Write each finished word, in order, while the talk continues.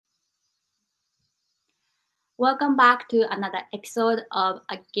Welcome back to another episode of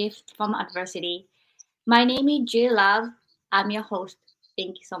A Gift from Adversity. My name is J Love. I'm your host.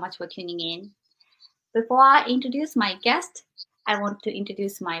 Thank you so much for tuning in. Before I introduce my guest, I want to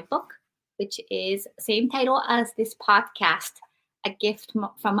introduce my book, which is same title as this podcast, A Gift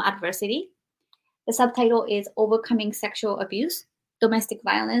from Adversity. The subtitle is Overcoming Sexual Abuse, Domestic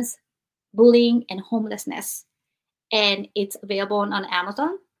Violence, Bullying, and Homelessness, and it's available on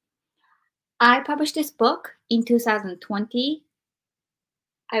Amazon. I published this book in 2020.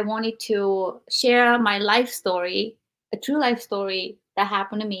 I wanted to share my life story, a true life story that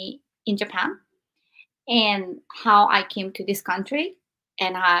happened to me in Japan, and how I came to this country,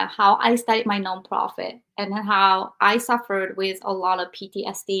 and how I started my nonprofit, and how I suffered with a lot of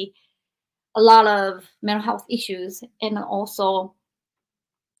PTSD, a lot of mental health issues, and also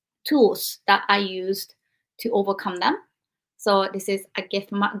tools that I used to overcome them. So this is A Gift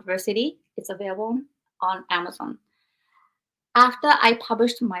from Adversity. It's available on Amazon. After I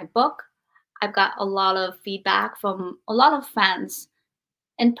published my book, I've got a lot of feedback from a lot of fans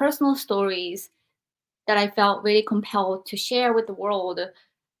and personal stories that I felt really compelled to share with the world,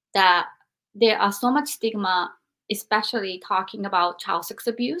 that there are so much stigma, especially talking about child sex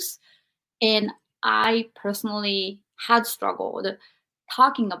abuse. And I personally had struggled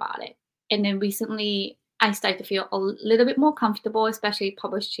talking about it. And then recently I started to feel a little bit more comfortable, especially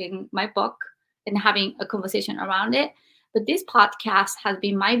publishing my book and having a conversation around it. But this podcast has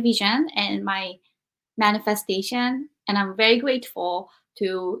been my vision and my manifestation. And I'm very grateful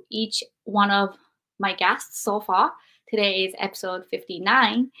to each one of my guests so far. Today is episode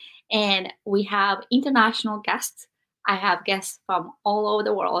 59, and we have international guests. I have guests from all over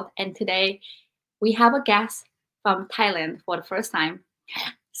the world. And today we have a guest from Thailand for the first time.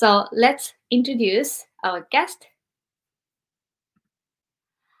 So let's introduce our guest.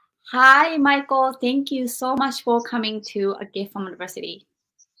 Hi, Michael. Thank you so much for coming to A Gift from Adversity.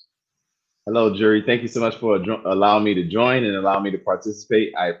 Hello, Jury. Thank you so much for allowing me to join and allow me to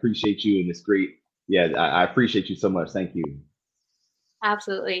participate. I appreciate you, and it's great. Yeah, I appreciate you so much. Thank you.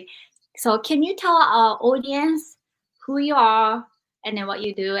 Absolutely. So can you tell our audience who you are and then what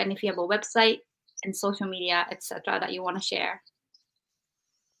you do, and if you have a website and social media, etc., that you want to share?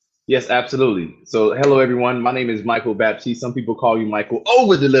 Yes, absolutely. So, hello, everyone. My name is Michael Baptiste. Some people call you Michael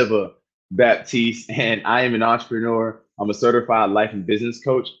Over Deliver Baptiste, and I am an entrepreneur. I'm a certified life and business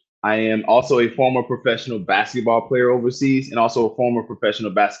coach. I am also a former professional basketball player overseas and also a former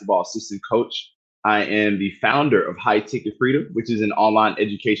professional basketball assistant coach. I am the founder of High Ticket Freedom, which is an online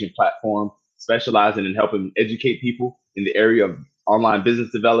education platform specializing in helping educate people in the area of online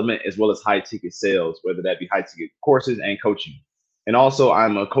business development as well as high ticket sales, whether that be high ticket courses and coaching. And also,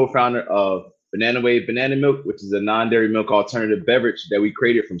 I'm a co-founder of Banana Wave Banana Milk, which is a non-dairy milk alternative beverage that we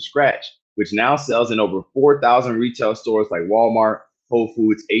created from scratch, which now sells in over 4,000 retail stores like Walmart, Whole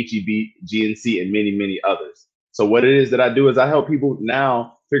Foods, HEB, GNC, and many, many others. So what it is that I do is I help people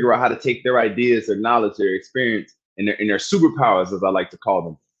now figure out how to take their ideas, their knowledge, their experience, and their superpowers, as I like to call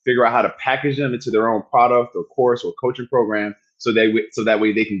them, figure out how to package them into their own product or course or coaching program so that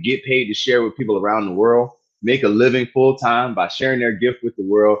way they can get paid to share with people around the world, make a living full time by sharing their gift with the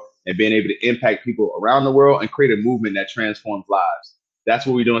world and being able to impact people around the world and create a movement that transforms lives. That's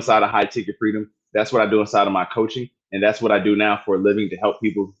what we do inside of High Ticket Freedom. That's what I do inside of my coaching. And that's what I do now for a living to help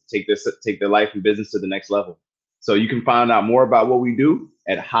people take their life and business to the next level. So you can find out more about what we do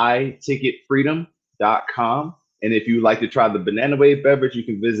at highticketfreedom.com. And if you'd like to try the Banana Wave beverage, you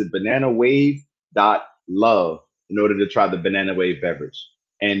can visit bananawave.love in order to try the Banana Wave beverage.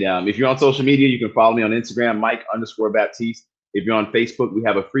 And if you're on social media, you can follow me on Instagram, Mike_Baptiste. If you're on Facebook, we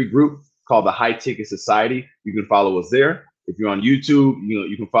have a free group called the High Ticket Society. You can follow us there. If you're on YouTube,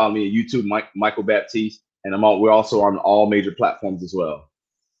 you can follow me at YouTube, Michael Baptiste. And we're also on all major platforms as well.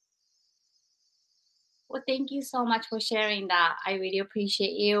 Well, thank you so much for sharing that. I really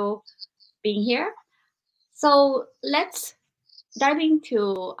appreciate you being here. So let's dive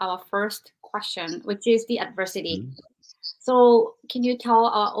into our first question, which is the adversity. Mm-hmm. So can you tell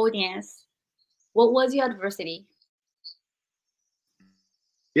our audience, what was your adversity?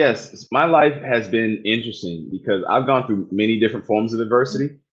 Yes, my life has been interesting because I've gone through many different forms of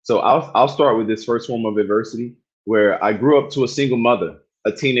adversity. So I'll start with this first form of adversity where I grew up to a single mother,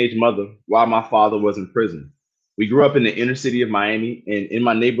 a teenage mother, while my father was in prison. We grew up in the inner city of Miami, and in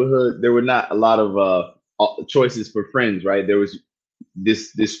my neighborhood, there were not a lot of choices for friends, right? There was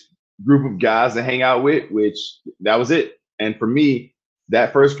this group of guys to hang out with, which that was it. And for me,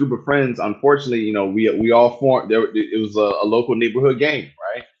 that first group of friends, unfortunately, we all formed. It was a local neighborhood gang,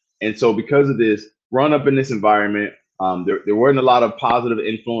 right? And so because of this, growing up in this environment, There weren't a lot of positive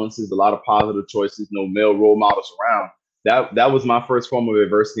influences, a lot of positive choices, no male role models around. That was my first form of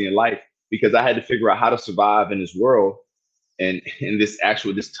adversity in life because I had to figure out how to survive in this world and in this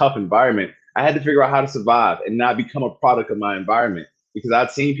tough environment. I had to figure out how to survive and not become a product of my environment because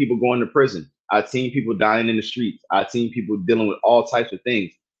I'd seen people going to prison. I'd seen people dying in the streets. I'd seen people dealing with all types of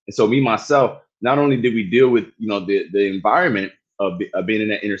things. And so me myself, not only did we deal with the environment of being in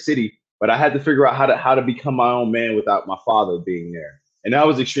that inner city, but I had to figure out how to become my own man without my father being there, and that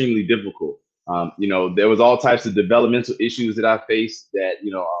was extremely difficult. There was all types of developmental issues that I faced that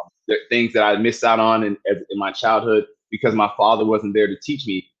things that I missed out on in my childhood because my father wasn't there to teach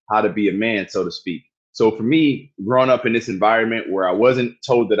me how to be a man, so to speak. So for me, growing up in this environment where I wasn't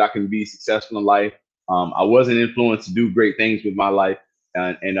told that I can be successful in life, I wasn't influenced to do great things with my life.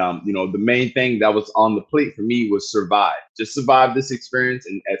 The main thing that was on the plate for me was survive, just survive this experience.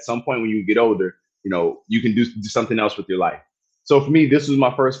 And at some point when you get older, you can do something else with your life. So for me, this was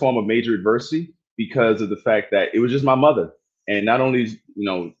my first form of major adversity because of the fact that it was just my mother. And not only,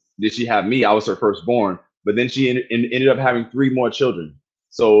 did she have me, I was her firstborn, but then she ended up having three more children.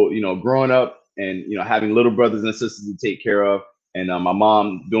 So, growing up and, having little brothers and sisters to take care of, and my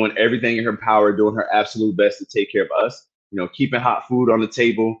mom doing everything in her power, doing her absolute best to take care of us, keeping hot food on the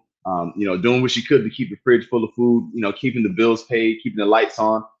table, doing what she could to keep the fridge full of food, keeping the bills paid, keeping the lights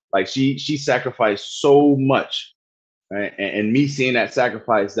on. Like she sacrificed so much, right? And me seeing that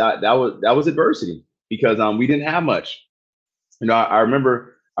sacrifice, that was adversity because we didn't have much. I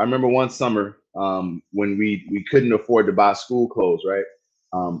remember one summer when we couldn't afford to buy school clothes, right?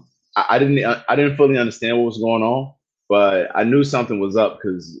 I didn't fully understand what was going on, but I knew something was up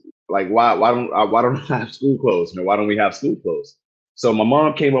because like why don't I have school clothes? Why don't we have school clothes? So my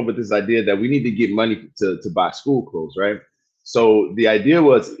mom came up with this idea that we need to get money to buy school clothes, right? So the idea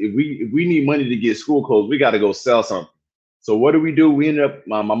was if we need money to get school clothes, we got to go sell something. So what do? We ended up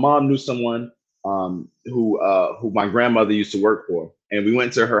my mom knew someone who my grandmother used to work for, and we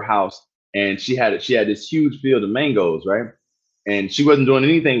went to her house, and she had this huge field of mangoes, right? And she wasn't doing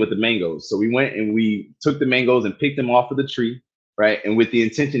anything with the mangoes. So we went and we took the mangoes and picked them off of the tree, right? And with the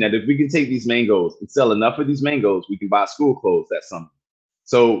intention that if we can take these mangoes and sell enough of these mangoes, we can buy school clothes that summer.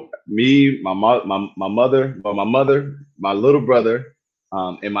 So me, my mother, my little brother,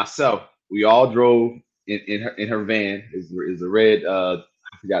 and myself, we all drove in her van. Is a red I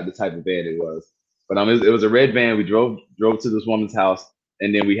forgot the type of van it was, but it was a red van. We drove to this woman's house,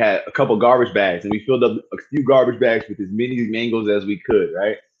 and then we had a couple garbage bags, and we filled up a few garbage bags with as many mangoes as we could,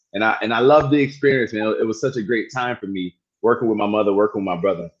 right? And I loved the experience, man. It was such a great time for me working with my mother, working with my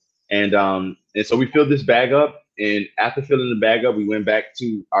brother, and so we filled this bag up, and after filling the bag up, we went back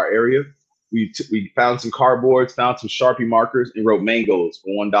to our area. We found some cardboards, found some Sharpie markers, and wrote mangoes for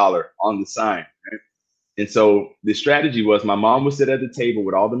 $1 on the sign. Right? And so the strategy was my mom would sit at the table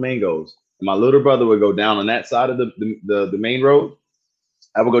with all the mangoes, and my little brother would go down on that side of the main road.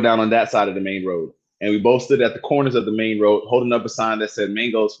 I would go down on that side of the main road. And we both stood at the corners of the main road holding up a sign that said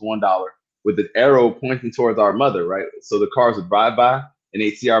mangoes for $1 with an arrow pointing towards our mother, right? So the cars would drive by and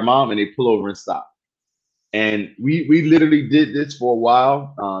they'd see our mom and they'd pull over and stop. And we literally did this for a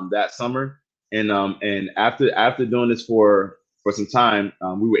while that summer. And after doing this for some time,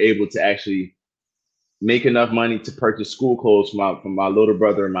 we were able to actually make enough money to purchase school clothes for my little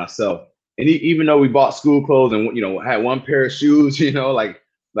brother and myself. And even though we bought school clothes and had one pair of shoes,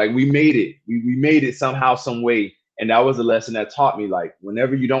 like we made it. We made it somehow, some way. And that was a lesson that taught me like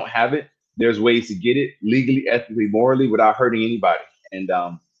whenever you don't have it, there's ways to get it legally, ethically, morally without hurting anybody. And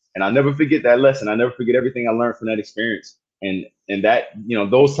I'll never forget that lesson. I never forget everything I learned from that experience. And that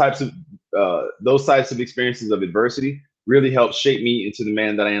those types of experiences of adversity really helped shape me into the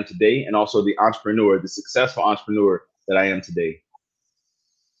man that I am today, and also the successful entrepreneur that I am today.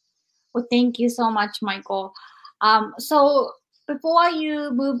 Well, thank you so much, Michael. So before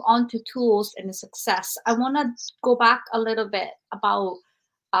you move on to tools and success, I want to go back a little bit about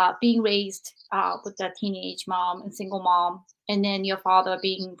being raised with a teenage mom and single mom, and then your father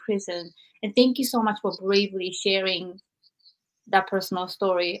being in prison. And thank you so much for bravely sharing that personal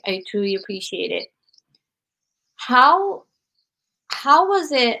story. I truly appreciate it. How how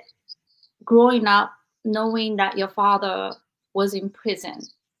was it growing up knowing that your father was in prison?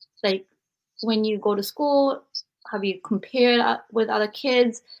 Like when you go to school, have you compared with other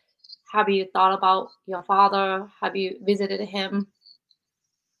kids? Have you thought about your father? Have you visited him?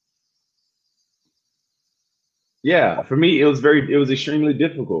 Yeah, for me, it was extremely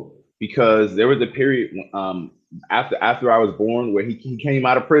difficult because there was a period after I was born where he came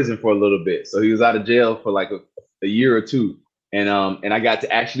out of prison for a little bit. So he was out of jail for like a year or two, and I got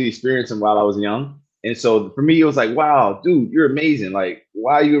to actually experience him while I was young. And so for me, it was like, wow, dude, you're amazing. Like,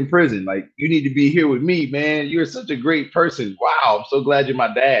 why are you in prison? Like, you need to be here with me, man. You're such a great person. Wow, I'm so glad you're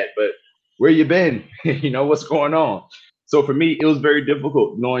my dad. But where you been? What's going on? So for me, it was very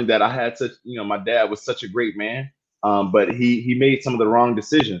difficult knowing that I had such, my dad was such a great man, but he made some of the wrong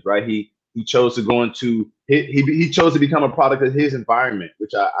decisions, right? He chose to go into he chose to become a product of his environment,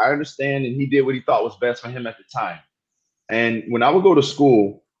 which I understand, and he did what he thought was best for him at the time. And when I would go to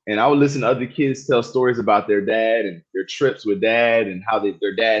school and I would listen to other kids tell stories about their dad and their trips with dad and how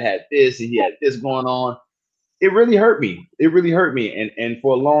their dad had this and he had this going on, it really hurt me. It really hurt me. And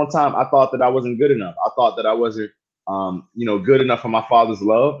for a long time, I thought that I wasn't good enough. I thought that I wasn't, good enough for my father's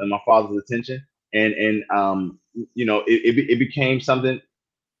love and my father's attention. And it became something.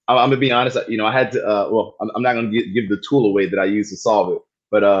 I'm gonna be honest. I had to. I'm not gonna give the tool away that I used to solve it,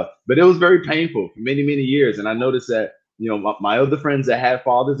 but it was very painful for many many years. And I noticed that my other friends that had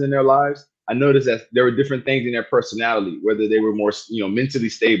fathers in their lives, I noticed that there were different things in their personality, whether they were more mentally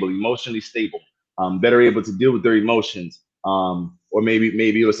stable, emotionally stable, better able to deal with their emotions, or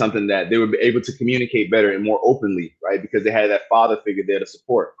maybe it was something that they were able to communicate better and more openly, right? Because they had that father figure there to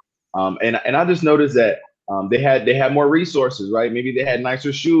support. And I just noticed that they had more resources, right? Maybe they had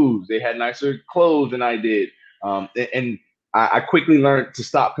nicer shoes, they had nicer clothes than I did, and I quickly learned to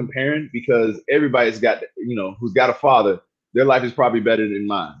stop comparing because everybody's got who's got a father, their life is probably better than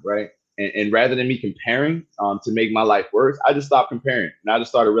mine, right? And rather than me comparing to make my life worse, I just stopped comparing, and I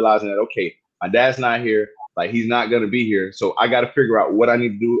just started realizing that okay, my dad's not here, like he's not gonna be here, so I got to figure out what I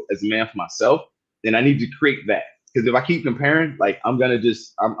need to do as a man for myself, and I need to create that because if I keep comparing, like I'm gonna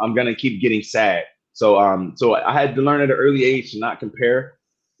keep getting sad. So I had to learn at an early age to not compare,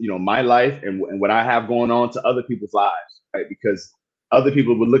 my life and what I have going on to other people's lives, right? Because other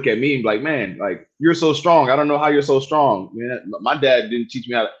people would look at me and be like, man, like you're so strong. I don't know how you're so strong. Man, my dad didn't teach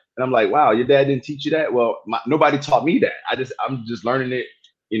me how to, and I'm like, wow, your dad didn't teach you that? Well, nobody taught me that. I'm just learning it,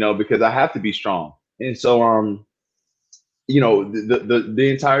 because I have to be strong. And so, the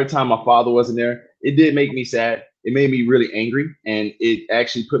entire time my father wasn't there, it did make me sad. It made me really angry, and it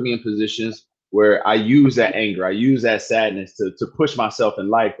actually put me in positions where I use that anger, I use that sadness to push myself in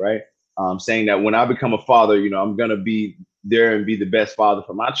life, right? Saying that when I become a father, I'm gonna be there and be the best father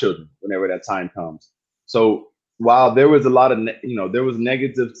for my children whenever that time comes. So while there was a lot of there was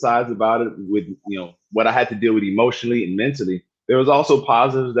negative sides about it with what I had to deal with emotionally and mentally, there was also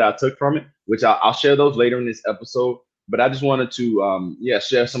positives that I took from it, which I'll share those later in this episode. But I just wanted to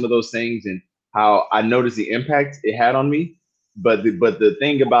share some of those things and how I noticed the impact it had on me. But the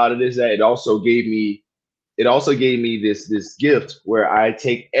thing about it is that it also gave me this gift where I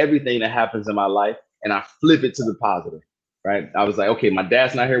take everything that happens in my life and I flip it to the positive, right? I was like, okay, my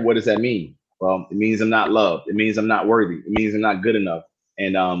dad's not here. What does that mean? Well, it means I'm not loved. It means I'm not worthy. It means I'm not good enough.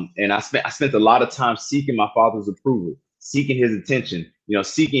 And I spent a lot of time seeking my father's approval, seeking his attention,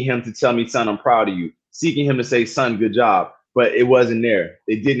 seeking him to tell me, son, I'm proud of you, seeking him to say, son, good job. But it wasn't there.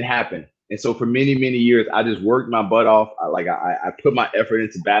 It didn't happen. And so for many, many years, I just worked my butt off. I put my effort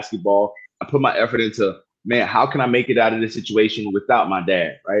into basketball. I put my effort into, man, how can I make it out of this situation without my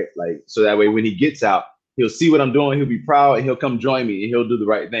dad, right? Like, so that way when he gets out, he'll see what I'm doing, he'll be proud, and he'll come join me, and he'll do the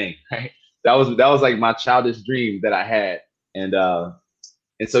right thing, right? That was like my childish dream that I had, and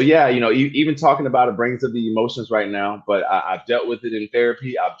so yeah, even talking about it brings up the emotions right now. But I've dealt with it in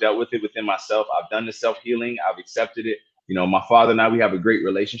therapy. I've dealt with it within myself. I've done the self healing. I've accepted it. My father and I, we have a great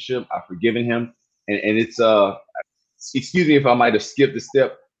relationship. I've forgiven him, and it's excuse me if I might have skipped a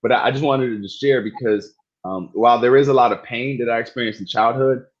step, but I just wanted to share because while there is a lot of pain that I experienced in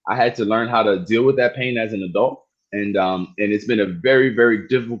childhood, I had to learn how to deal with that pain as an adult. And it's been a very, very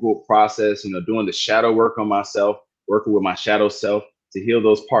difficult process, doing the shadow work on myself, working with my shadow self to heal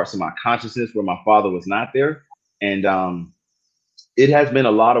those parts of my consciousness where my father was not there. And it has been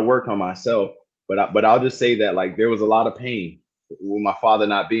a lot of work on myself, but I'll just say that like there was a lot of pain with my father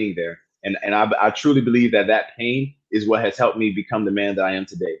not being there, and I truly believe that that pain is what has helped me become the man that I am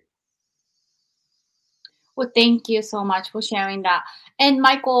today. Well, thank you so much for sharing that. And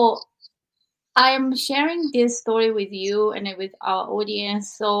Michael, I am sharing this story with you and with our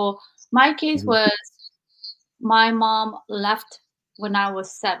audience. So my case Mhm. was my mom left when I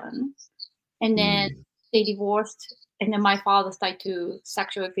was 7, and then Mm, they divorced, and then my father started to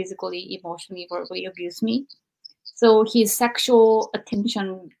sexually, physically, emotionally, verbally abuse me. So his sexual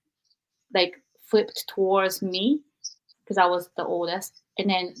attention like flipped towards me because I was the oldest, and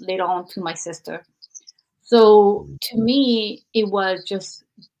then later on to my sister. So mm, to me, it was just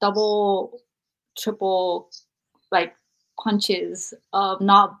double, triple, like punches of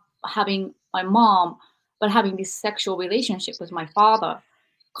not having my mom, but having this sexual relationship with my father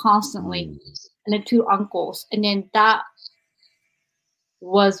constantly. mm, and then two uncles. And then that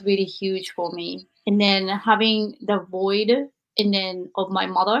was really huge for me. And then having the void and then of my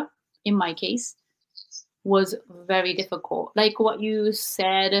mother in my case was very difficult. Like what you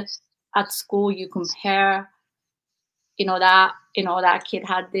said at school, you compare, that kid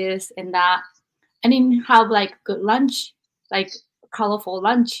had this and that. And then have like good lunch, like colorful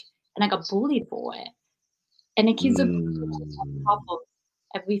lunch, and I got bullied for it. And the kids are on top Mm. of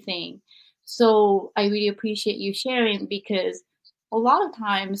everything. So I really appreciate you sharing because a lot of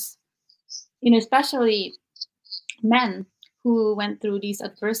times, especially men who went through this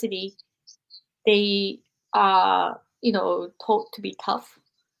adversity, they are, taught to be tough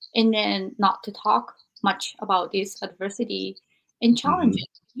and then not to talk much about this adversity and Hmm. challenges.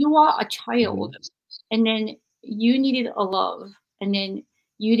 You are a child Hmm. and then you needed a love and then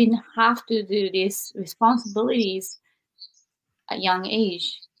you didn't have to do these responsibilities at young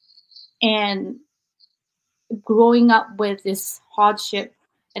age. And growing up with this hardship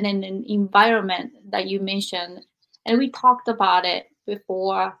and then an environment that you mentioned, and we talked about it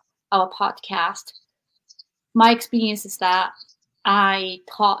before our podcast. My experience is that I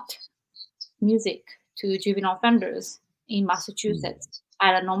taught music to juvenile offenders in Massachusetts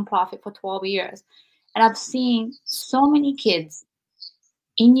at a nonprofit for 12 years. And I've seen so many kids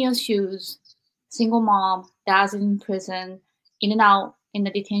in your shoes, single mom, dad's in prison, in and out in the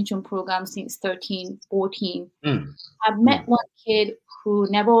detention program since 13, 14. Mm. I've met Mm. one kid who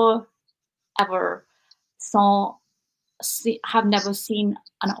never ever saw have never seen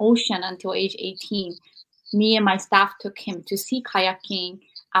an ocean until age 18. Me and my staff took him to sea kayaking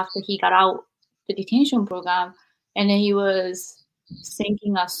after he got out the detention program, and then he was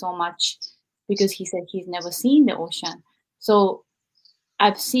thanking us so much because he said he's never seen the ocean. So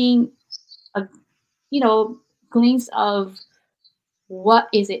I've seen a glimpse of what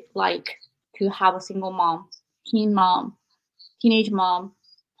is it like to have a single mom, teen mom, teenage mom,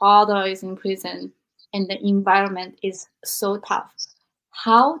 father is in prison, and the environment is so tough.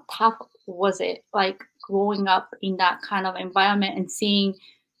 How tough was it, like growing up in that kind of environment and seeing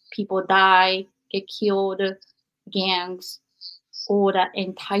people die, get killed, gangs, all that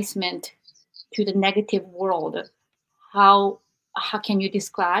enticement to the negative world? How can you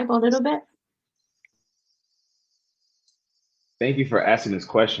describe a little bit? Thank you for asking this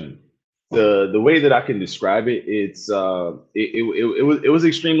question. The way that I can describe it, it was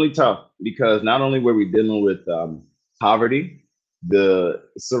extremely tough because not only were we dealing with poverty, the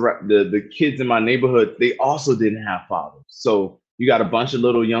kids in my neighborhood, they also didn't have fathers. So you got a bunch of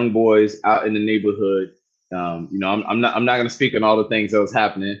little young boys out in the neighborhood. I'm not going to speak on all the things that was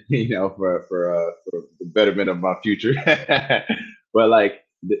happening, for the betterment of my future. But like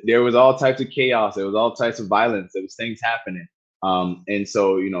there was all types of chaos, there was all types of violence, there was things happening. And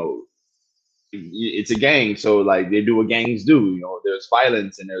so, it's a gang, so like they do what gangs do. There's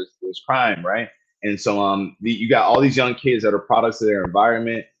violence and there's crime, right? And so you got all these young kids that are products of their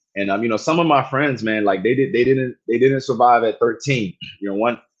environment. And some of my friends, man, like they didn't survive at 13.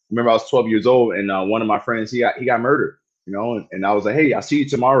 One, remember, I was 12 years old, and one of my friends, he got murdered. And I was like, hey, I'll see you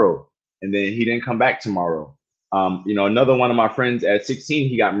tomorrow. And then he didn't come back tomorrow. Another one of my friends at 16,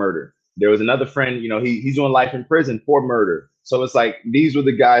 he got murdered. There was another friend, he's doing life in prison for murder. So it's like these were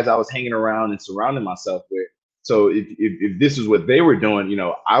the guys I was hanging around and surrounding myself with. So if this is what they were doing,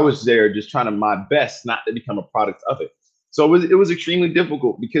 I was there just trying to my best not to become a product of it. So it was extremely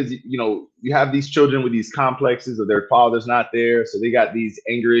difficult because you have these children with these complexes of their father's not there, so they got these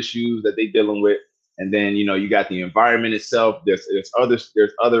anger issues that they dealing with. And then you got the environment itself. There's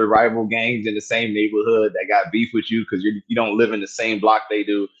other rival gangs in the same neighborhood that got beef with you because you don't live in the same block they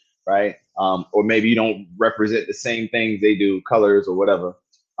do, right? Or maybe you don't represent the same things they do, colors or whatever.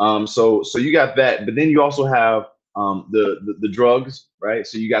 So you got that, but then you also have the drugs, right?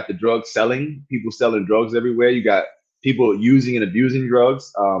 So you got the drug selling, people selling drugs everywhere. You got people using and abusing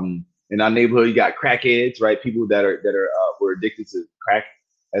drugs. In our neighborhood, you got crackheads, right? People that were addicted to crack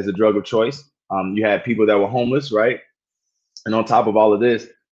as a drug of choice. You had people that were homeless, right? And on top of all of this,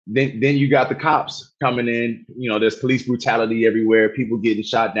 then you got the cops coming in. There's police brutality everywhere. People getting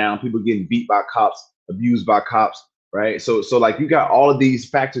shot down. People getting beat by cops, abused by cops. Right. So like you got all of these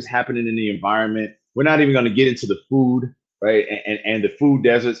factors happening in the environment. We're not even going to get into the food, right? And the food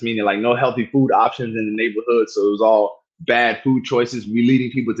deserts, meaning like no healthy food options in the neighborhood. So it was all bad food choices, we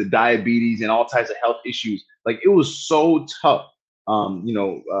leading people to diabetes and all types of health issues. Like it was so tough,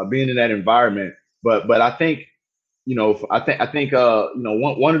 being in that environment. But I think one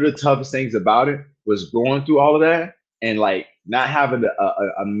of the toughest things about it was going through all of that and like not having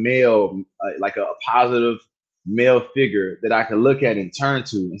a male, like a positive male figure that I could look at and turn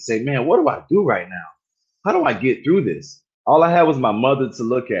to and say, man, what do I do right now? How do I get through this? All I had was my mother to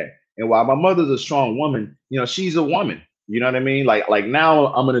look at. And while my mother's a strong woman, she's a woman. You know what I mean? Like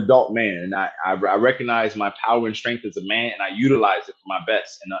now I'm an adult man, and I recognize my power and strength as a man, and I utilize it for my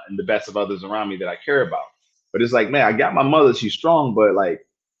best and the best of others around me that I care about. But it's like, man, I got my mother, she's strong, but like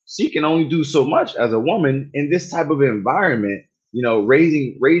she can only do so much as a woman in this type of environment,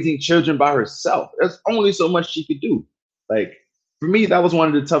 raising children by herself. There's only so much she could do. Like for me, that was one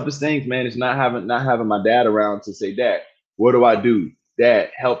of the toughest things, man, is not having my dad around to say, Dad, what do I do?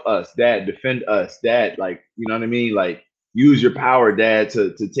 Dad, help us. Dad, defend us. Dad, like, you know what I mean? Like, use your power, Dad,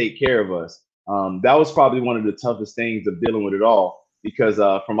 to take care of us. That was probably one of the toughest things of dealing with it all, because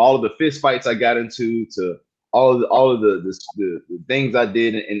from all of the fist fights I got into to all of the things I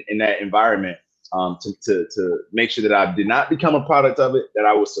did in that environment, to make sure that I did not become a product of it, that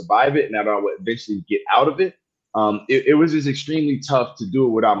I would survive it, and that I would eventually get out of it. It was just extremely tough to do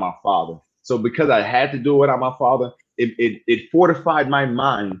it without my father. So because I had to do it without my father, it fortified my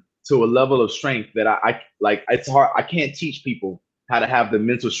mind to a level of strength that I like. It's hard. I can't teach people how to have the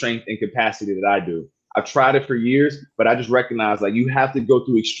mental strength and capacity that I do. I've tried it for years, but I just recognize like you have to go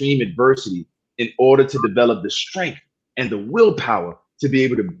through extreme adversity in order to develop the strength and the willpower to be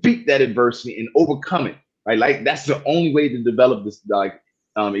able to beat that adversity and overcome it. Right? Like that's the only way to develop this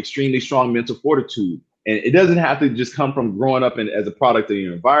extremely strong mental fortitude. And it doesn't have to just come from growing up as a product of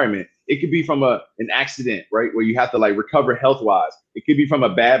your environment. It could be from an accident, right, where you have to like recover health wise. It could be from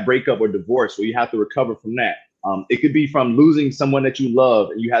a bad breakup or divorce where you have to recover from that. It could be from losing someone that you love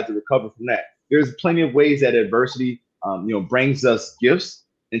and you have to recover from that. There's plenty of ways that adversity, brings us gifts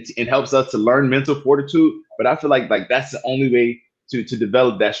and helps us to learn mental fortitude. But I feel like that's the only way to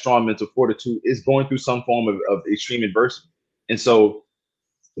develop that strong mental fortitude is going through some form of extreme adversity. And so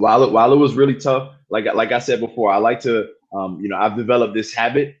while it was really tough, like I said before, I like to I've developed this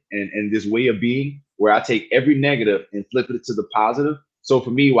habit and this way of being where I take every negative and flip it to the positive. So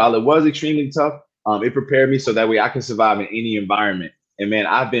for me, while it was extremely tough, it prepared me so that way I can survive in any environment. And man,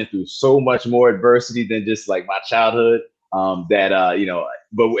 I've been through so much more adversity than just like my childhood. But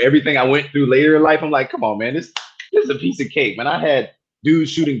everything I went through later in life, I'm like, come on, man, this is a piece of cake, man. I had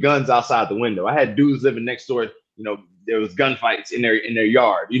dudes shooting guns outside the window. I had dudes living next door, there was gunfights in their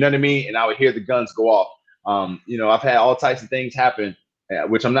yard. You know what I mean? And I would hear the guns go off. I've had all types of things happen,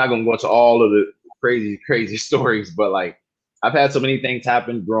 which I'm not going to go into all of the crazy stories, but like I've had so many things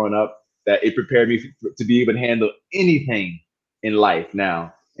happen growing up that it prepared me to be able to handle anything in life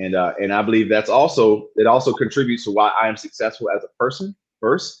now. And I believe it also contributes to why I am successful as a person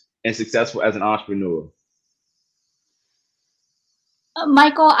first and successful as an entrepreneur.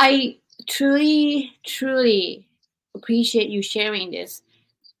 Michael, I truly, truly appreciate you sharing this.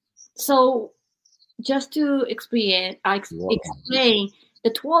 So, just to explain the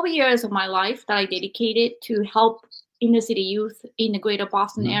 12 years of my life that I dedicated to help inner city youth in the greater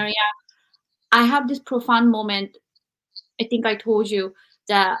Boston area, I have this profound moment. I think I told you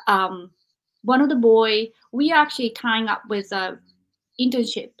that one of the we are actually tying up with a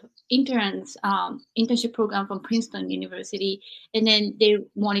internship program from Princeton University, and then they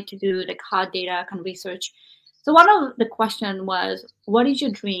wanted to do like hard data kind of research. So one of the question was, what is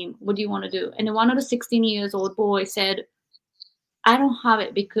your dream? What do you want to do? And then one of the 16 years old boys said, I don't have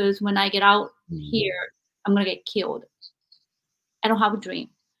it because when I get out here, I'm going to get killed. I don't have a dream.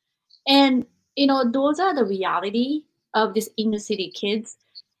 And, those are the reality of these inner city kids.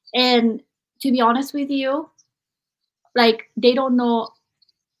 And to be honest with you, like they don't know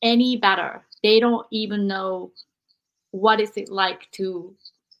any better. They don't even know what is it like to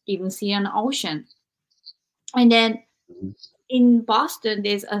even see an ocean. And then in Boston,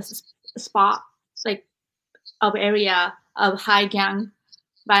 there's a spot like of area of high gang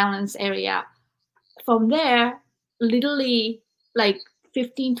violence area. From there, literally like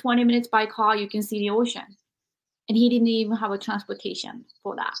 15, 20 minutes by car, you can see the ocean. And he didn't even have a transportation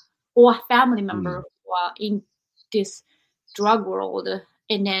for that. Or a family member who are in this drug world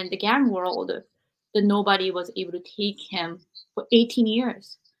and then the gang world that nobody was able to take him for 18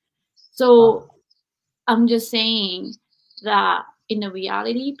 years. So I'm just saying that in the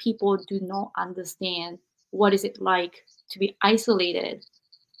reality, people do not understand what is it like to be isolated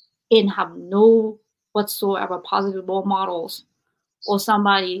and have no whatsoever positive role models or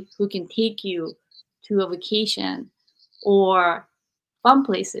somebody who can take you to a vacation or fun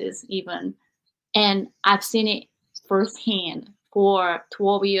places even. And I've seen it firsthand for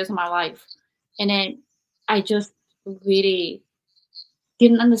 12 years of my life. And then I just really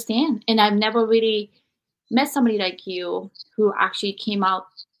didn't understand. And I've never really met somebody like you who actually came out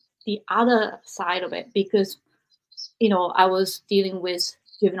the other side of it, because I was dealing with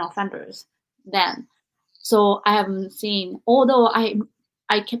juvenile offenders then. So I haven't seen, although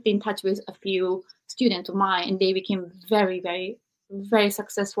I kept in touch with a few students of mine, and they became very, very, very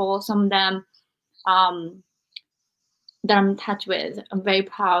successful. Some of them um, that I'm in touch with, I'm very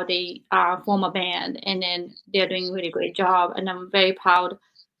proud. They form a band, and then they're doing a really great job. And I'm very proud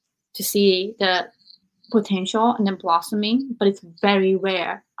to see the potential and then blossoming, but it's very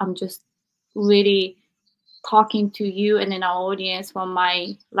rare. I'm just really talking to you and then our audience from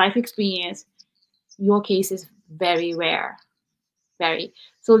my life experience. Your case is very rare, very.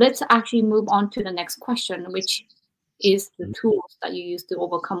 So let's actually move on to the next question, which is the tools that you use to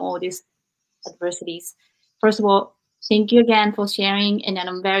overcome all these adversities. First of all, thank you again for sharing, and then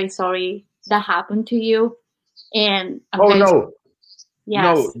I'm very sorry that happened to you, and I'm Oh very no,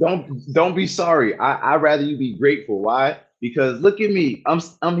 no, yes. don't be sorry. I rather you be grateful. Why? Because look at me.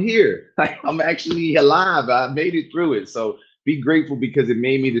 I'm here. Like I'm actually alive. I made it through it. So be grateful because it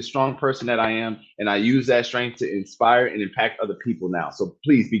made me the strong person that I am, and I use that strength to inspire and impact other people now. So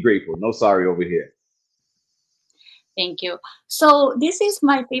please be grateful. No sorry over here. Thank you. So this is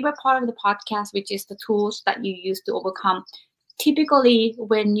my favorite part of the podcast, which is the tools that you use to overcome. Typically,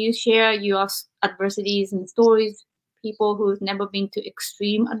 when you share your adversities and stories, people who've never been to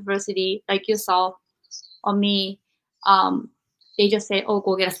extreme adversity, like yourself or me, um, they just say, "Oh,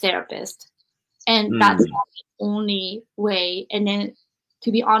 go get a therapist," and that's Mm, not the only way. And then,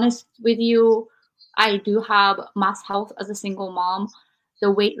 to be honest with you, I do have mass health as a single mom.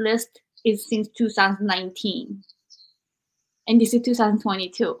 The wait list is since 2019, and this is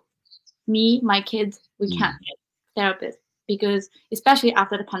 2022. Me, my kids, we can't mm, get therapists because, especially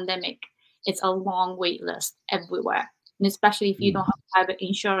after the pandemic, it's a long wait list everywhere. And especially if you don't mm. have private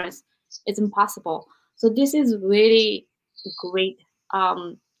insurance, it's impossible. So this is really a great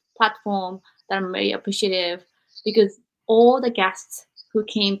platform that I'm very appreciative, because all the guests who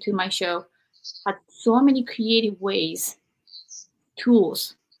came to my show had so many creative ways,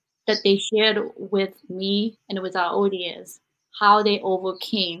 tools that they shared with me and with our audience, how they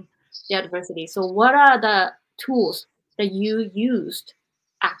overcame the adversity. So, what are the tools that you used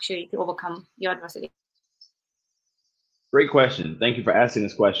actually to overcome your adversity? Great question. Thank you for asking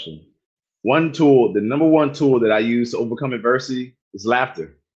this question. One tool, the number one tool that I use to overcome adversity is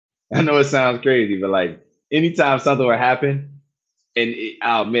laughter. I know it sounds crazy, but like anytime something would happen, and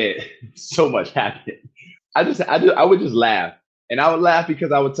oh man, so much happened. I would just laugh, and I would laugh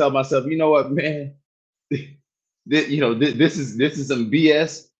because I would tell myself, you know what, man, this is some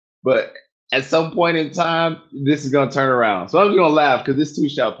BS, but at some point in time, this is gonna turn around. So I'm just gonna laugh because this too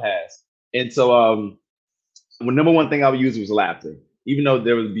shall pass. And so the number one thing I would use was laughter. Even though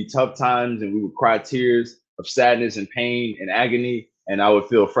there would be tough times and we would cry tears of sadness and pain and agony, and I would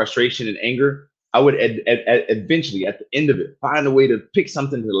feel frustration and anger, I would eventually, at the end of it, find a way to pick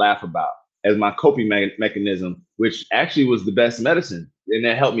something to laugh about as my coping mechanism, which actually was the best medicine, and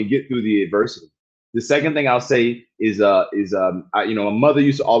that helped me get through the adversity. The second thing I'll say is my mother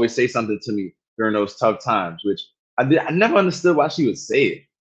used to always say something to me during those tough times, which I never understood why she would say it,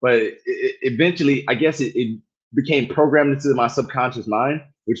 but eventually, I guess it became programmed into my subconscious mind,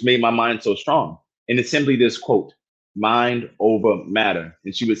 which made my mind so strong. And it's simply this quote: mind over matter.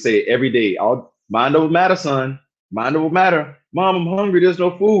 And she would say it every day: all mind over matter, son. Mind over matter. Mom, I'm hungry. There's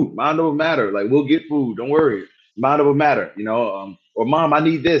no food. Mind over matter. Like we'll get food. Don't worry. Mind over matter. Or mom, I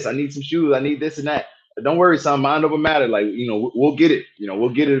need this. I need some shoes. I need this and that. Don't worry, son. Mind over matter. Like we'll get it. We'll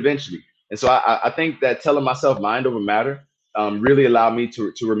get it eventually. And so I think that telling myself mind over matter really allowed me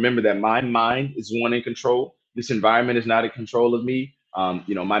to remember that my mind is one in control. This environment is not in control of me.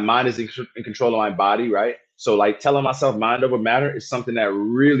 My mind is in control of my body, right? So like telling myself mind over matter is something that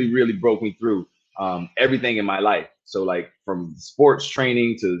really, really broke me through everything in my life. So like from sports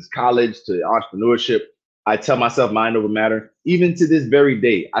training to college to entrepreneurship, I tell myself mind over matter. Even to this very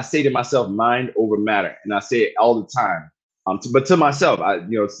day, I say to myself mind over matter, and I say it all the time. But to myself,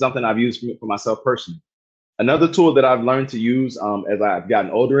 it's something I've used for myself personally. Another tool that I've learned to use as I've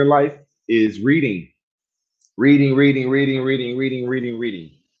gotten older in life is reading. Reading.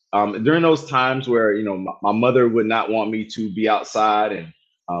 During those times where my mother would not want me to be outside and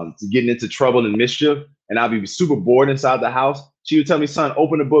to getting into trouble and mischief, and I'd be super bored inside the house, she would tell me, "Son,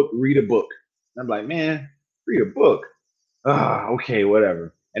 open a book, read a book." And I'm like, "Man, read a book? Okay,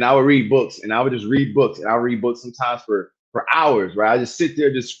 whatever." And I would read books, and I would just read books, and I would read books sometimes for hours, right? I just sit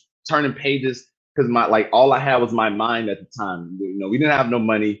there just turning pages because my like all I had was my mind at the time. We didn't have no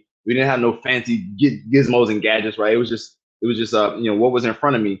money, we didn't have no fancy gizmos and gadgets, right? It was just what was in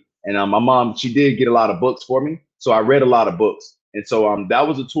front of me. And my mom, she did get a lot of books for me, so I read a lot of books, and so that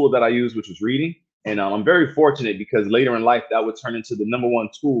was a tool that I used, which was reading. And I'm very fortunate because later in life, that would turn into the number one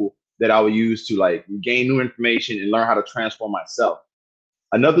tool that I would use to like gain new information and learn how to transform myself.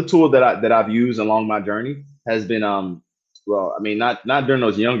 Another tool that I've used along my journey has been well, I mean, not during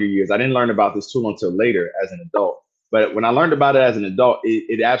those younger years. I didn't learn about this tool until later as an adult. But when I learned about it as an adult,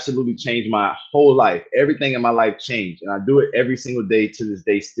 it absolutely changed my whole life. Everything in my life changed. And I do it every single day to this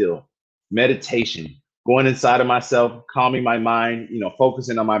day still. Meditation, going inside of myself, calming my mind,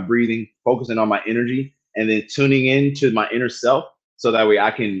 focusing on my breathing, focusing on my energy, and then tuning into my inner self so that way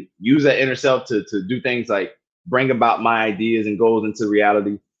I can use that inner self to do things like bring about my ideas and goals into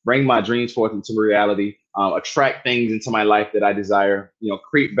reality, bring my dreams forth into reality, attract things into my life that I desire,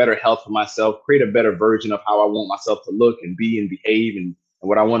 create better health for myself, create a better version of how I want myself to look and be and behave and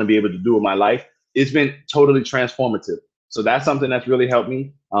what I want to be able to do in my life. It's been totally transformative. So that's something that's really helped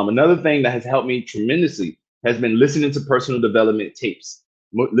me. Another thing that has helped me tremendously has been listening to personal development tapes,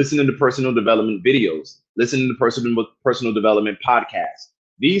 listening to personal development videos, listening to personal development podcasts.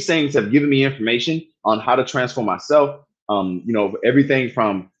 These things have given me information on how to transform myself. Everything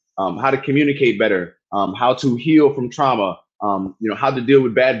from how to communicate better, how to heal from trauma, how to deal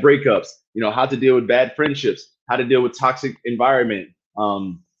with bad breakups, how to deal with bad friendships, how to deal with toxic environment,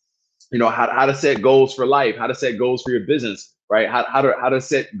 how to set goals for life, how to set goals for your business, right? How to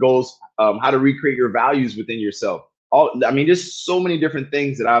set goals, how to recreate your values within yourself. I mean, just so many different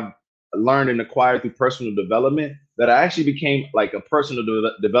things that I've learned and acquired through personal development that I actually became like a personal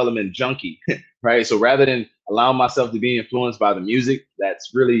development junkie, right? So rather than allowing myself to be influenced by the music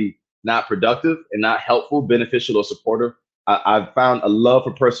that's really not productive and not helpful, beneficial, or supportive, I've found a love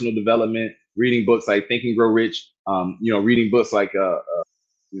for personal development, reading books like Think and Grow Rich, reading books like, you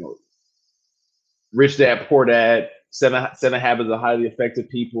know, Rich Dad Poor Dad, Seven Habits of Highly Effective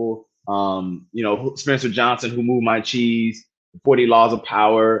People. Spencer Johnson, Who Moved My Cheese, the 40 Laws of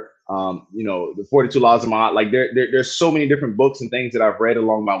Power. The 42 Laws of My Like. There's so many different books and things that I've read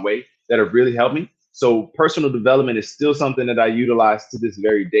along my way that have really helped me. So personal development is still something that I utilize to this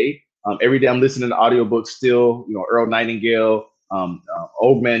very day. Every day I'm listening to audiobooks still. Earl Nightingale,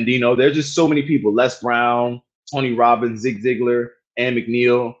 Og Mandino. There's just so many people. Les Brown, Tony Robbins, Zig Ziglar, Ann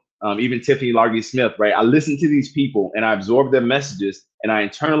McNeil, even Tiffany Largie Smith, right? I listen to these people and I absorb their messages and I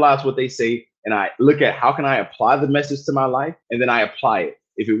internalize what they say and I look at how can I apply the message to my life and then I apply it.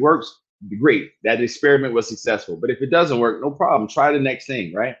 If it works, great. That experiment was successful. But if it doesn't work, no problem. Try the next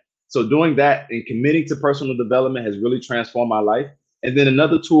thing, right? So doing that and committing to personal development has really transformed my life. And then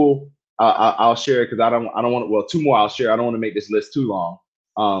another tool I'll share because I don't want to. Well, two more I'll share. I don't want to make this list too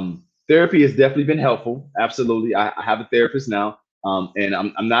long. Therapy has definitely been helpful. Absolutely, I have a therapist now. And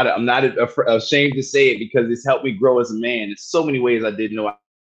I'm not ashamed to say it because it's helped me grow as a man in so many ways I didn't know I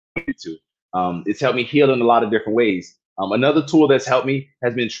needed to. It's helped me heal in a lot of different ways. Another tool that's helped me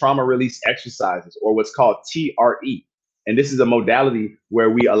has been trauma release exercises, or what's called TRE. And this is a modality where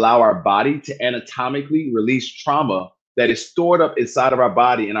we allow our body to anatomically release trauma that is stored up inside of our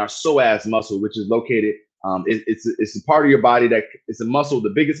body in our psoas muscle, which is located. It's a part of your body that it's a muscle, the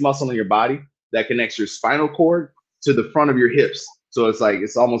biggest muscle in your body that connects your spinal cord to the front of your hips. So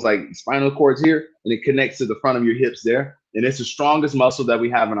it's almost like spinal cords here, and it connects to the front of your hips there. And it's the strongest muscle that we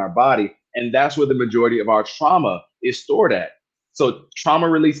have in our body. And that's where the majority of our trauma is stored at. So trauma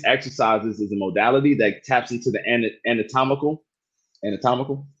release exercises is a modality that taps into the anatomical,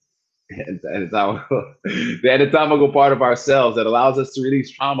 anatomical, the anatomical part of ourselves that allows us to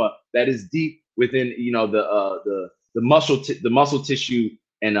release trauma that is deep within, the muscle tissue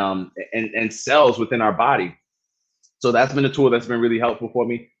and cells within our body. So that's been a tool that's been really helpful for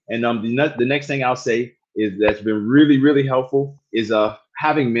me. And the next thing I'll say is that's been really, really helpful is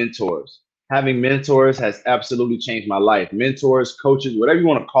having mentors. Having mentors has absolutely changed my life. Mentors, coaches, whatever you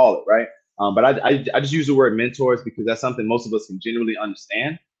want to call it, right? But I just use the word mentors because that's something most of us can genuinely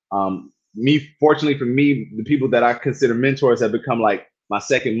understand. Fortunately for me, the people that I consider mentors have become like my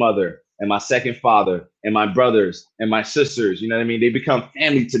second mother and my second father and my brothers and my sisters. You know what I mean? They become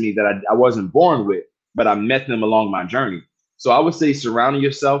family to me that I wasn't born with, but I met them along my journey. So I would say surrounding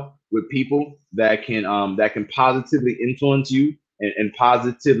yourself with people that can positively influence you and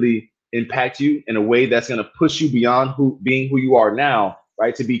positively impact you in a way that's going to push you beyond being who you are now,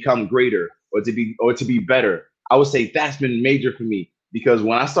 right? To become greater or to be better. I would say that's been major for me because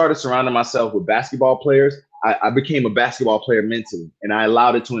when I started surrounding myself with basketball players, I became a basketball player mentally and I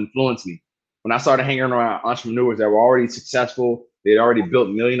allowed it to influence me. When I started hanging around entrepreneurs that were already successful, they'd already built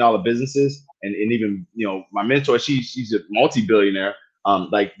 $1 million businesses. And even, my mentor, she's a multi-billionaire.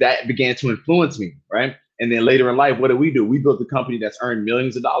 Like that began to influence me, right? And then later in life, what did? We built a company that's earned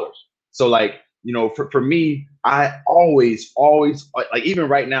millions of dollars. So like, for me, I always like even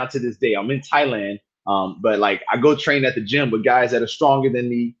right now to this day, I'm in Thailand. But like I go train at the gym with guys that are stronger than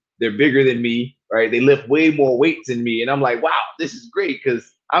me. They're bigger than me, right? They lift way more weights than me, and I'm like, wow, this is great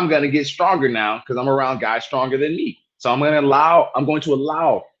because I'm gonna get stronger now because I'm around guys stronger than me. So I'm going to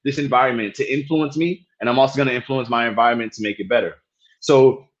allow this environment to influence me, and I'm also going to influence my environment to make it better.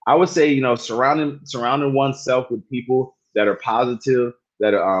 So I would say, surrounding oneself with people that are positive,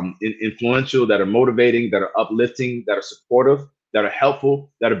 that are influential, that are motivating, that are uplifting, that are supportive, that are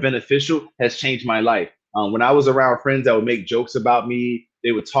helpful, that are beneficial has changed my life. When I was around friends that would make jokes about me,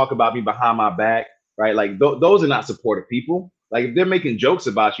 they would talk about me behind my back, right? Like those are not supportive people. Like if they're making jokes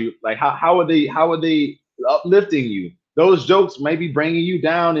about you, like how are they uplifting you? Those jokes may be bringing you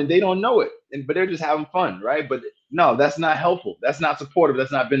down and they don't know it, but they're just having fun, right? But no, that's not helpful. That's not supportive.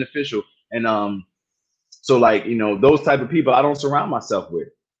 That's not beneficial. And so like, those type of people I don't surround myself with.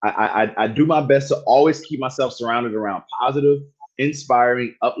 I do my best to always keep myself surrounded around positive,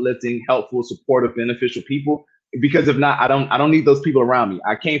 inspiring, uplifting, helpful, supportive, beneficial people. Because if not, I don't need those people around me.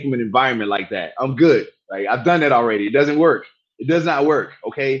 I came from an environment like that. I'm good. Like I've done it already. It doesn't work. It does not work.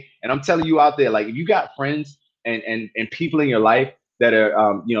 Okay. And I'm telling you out there, like if you got friends and people in your life that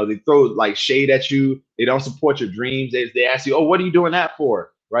are they throw like shade at you, they don't support your dreams, they ask you, oh, what are you doing that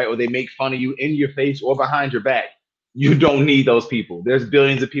for? Right? Or they make fun of you in your face or behind your back. You don't need those people. There's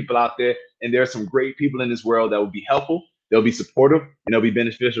billions of people out there, and there are some great people in this world that will be helpful, they'll be supportive, and they'll be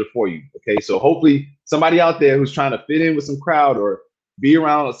beneficial for you. Okay. So hopefully somebody out there who's trying to fit in with some crowd or be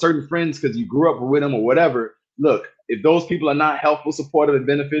around certain friends because you grew up with them or whatever, look, if those people are not helpful, supportive, and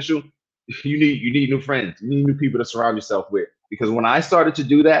beneficial, you need new friends. You need new people to surround yourself with. Because when I started to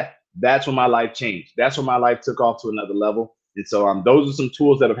do that, that's when my life changed. That's when my life took off to another level. And so those are some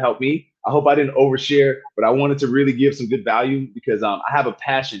tools that have helped me. I hope I didn't overshare, but I wanted to really give some good value because I have a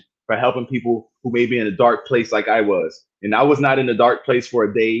passion for helping people who may be in a dark place like I was. And I was not in a dark place for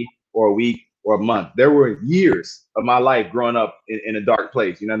a day or a week or a month. There were years of my life growing up in a dark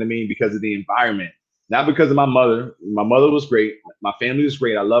place, you know what I mean? Because of the environment, not because of my mother. My mother was great. My family was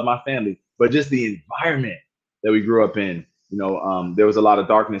great. I love my family, but just the environment that we grew up in. There was a lot of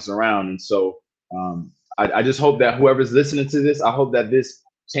darkness around, and so I just hope that whoever's listening to this, I hope that this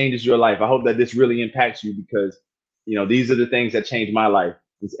changes your life. I hope that this really impacts you because these are the things that changed my life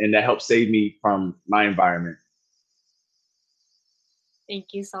and that helped save me from my environment.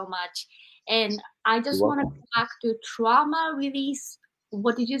 Thank you so much. And I You're just want to welcome. go back to trauma release.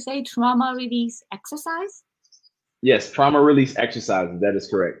 What did you say? Trauma release exercise? Yes, trauma release exercises. That is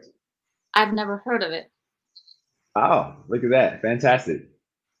correct. I've never heard of it. Oh, look at that! Fantastic.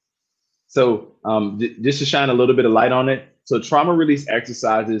 So, just to shine a little bit of light on it, so trauma release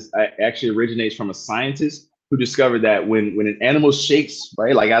exercises actually originates from a scientist who discovered that when an animal shakes,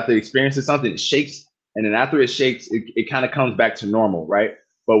 right, like after experiencing something, it shakes, and then after it shakes, it kind of comes back to normal, right?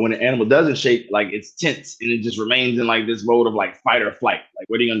 But when an animal doesn't shake, like it's tense and it just remains in like this mode of like fight or flight. Like,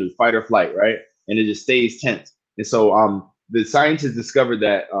 what are you gonna do? Fight or flight, right? And it just stays tense. And so, the scientists discovered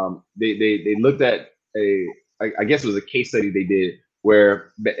that they looked at I guess it was a case study they did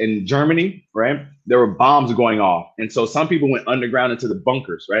where in Germany, right, there were bombs going off. And so some people went underground into the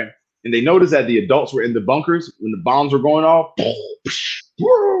bunkers, right? And they noticed that the adults were in the bunkers when the bombs were going off,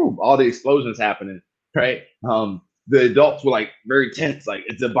 all the explosions happening, right? The adults were like very tense, like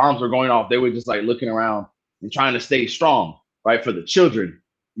if the bombs were going off, they were just like looking around and trying to stay strong, right? For the children,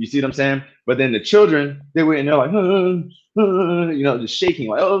 you see what I'm saying? But then the children, they were in there like, just shaking,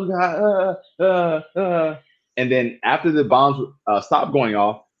 like, oh god, and then after the bombs stopped going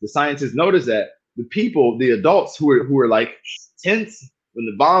off, the scientists noticed that the adults who were like tense when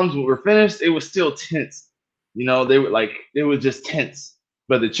the bombs were finished, it was still tense. They were like it was just tense.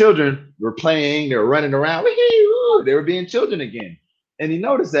 But the children were playing, they were running around, they were being children again. And he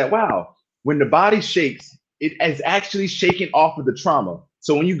noticed that wow, when the body shakes, it is actually shaking off of the trauma.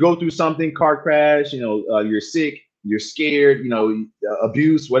 So when you go through something, car crash, you're sick, you're scared,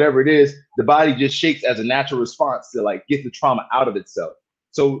 abuse, whatever it is, the body just shakes as a natural response to like get the trauma out of itself.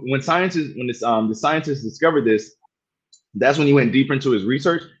 So the scientists discovered this, that's when he went deeper into his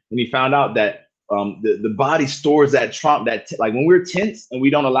research and he found out that the body stores that trauma, like when we're tense and we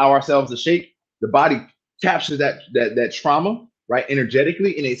don't allow ourselves to shake, the body captures that trauma, right,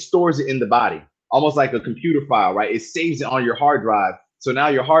 energetically, and it stores it in the body, almost like a computer file, right? It saves it on your hard drive. So now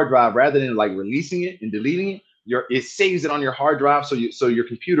your hard drive, rather than like releasing it and deleting it, it saves it on your hard drive, so your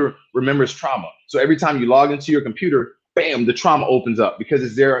computer remembers trauma. So every time you log into your computer, bam, the trauma opens up because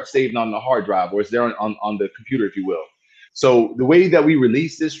it's there saved on the hard drive, or it's there on the computer, if you will. So the way that we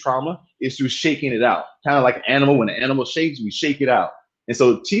release this trauma is through shaking it out, kind of like an animal. When an animal shakes, we shake it out. And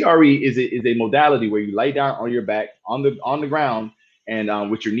so TRE is a modality where you lay down on your back on the ground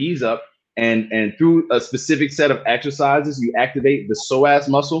and with your knees up, and through a specific set of exercises, you activate the psoas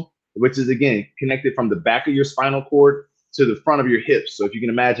muscle, which is again connected from the back of your spinal cord to the front of your hips. So if you can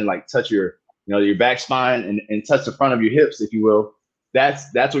imagine, like touch your back spine and touch the front of your hips, if you will,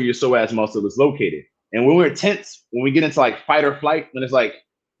 that's where your psoas muscle is located. And when we're tense, when we get into like fight or flight, when it's like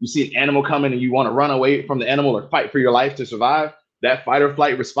you see an animal coming and you want to run away from the animal or fight for your life to survive, that fight or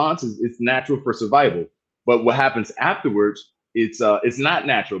flight response is natural for survival. But what happens afterwards, it's not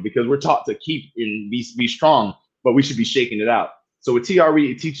natural because we're taught to keep and be strong, but we should be shaking it out. So with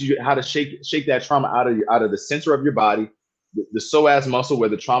TRE, it teaches you how to shake that trauma out of the center of your body, the psoas muscle where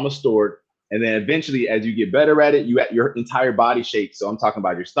the trauma is stored, and then eventually, as you get better at it, your entire body shakes. So I'm talking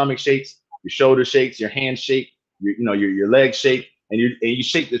about your stomach shakes, your shoulder shakes, your hands shake, your legs shake, and you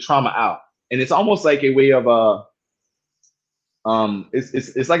shake the trauma out. And it's almost like a way of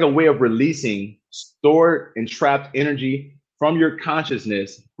it's like a way of releasing stored and trapped energy from your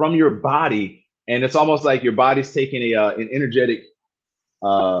consciousness, from your body, and it's almost like your body's taking an energetic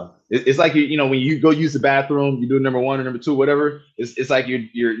it's like when you go use the bathroom, you do number one or number two, whatever. It's like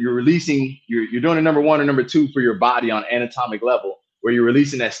you're releasing, you're doing a number one or number two for your body on anatomic level, where you're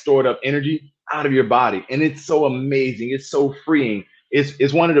releasing that stored up energy out of your body, and it's so amazing. It's so freeing.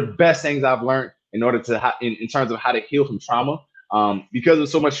 It's one of the best things I've learned in order to in terms of how to heal from trauma. Because of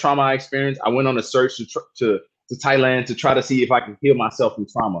so much trauma I experienced, I went on a search to Thailand to try to see if I can heal myself from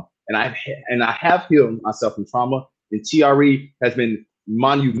trauma, and I have healed myself from trauma. And TRE has been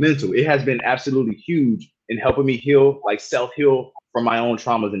monumental. It has been absolutely huge in helping me heal, like self-heal from my own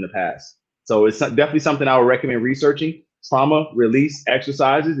traumas in the past. So it's definitely something I would recommend researching. Trauma release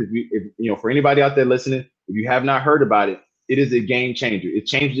exercises. If for anybody out there listening, if you have not heard about it, it is a game changer. It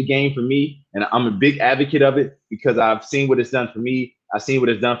changed the game for me, and I'm a big advocate of it because I've seen what it's done for me. I've seen what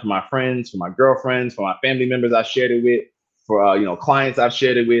it's done for my friends, for my girlfriends, for my family members I shared it with, for clients I've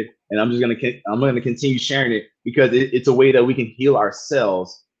shared it with, and I'm gonna continue sharing it because it's a way that we can heal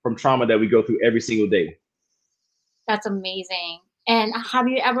ourselves from trauma that we go through every single day. That's amazing. And have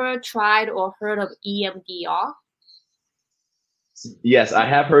you ever tried or heard of EMDR? Yes, I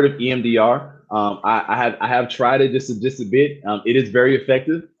have heard of EMDR. I have tried it just a bit. It is very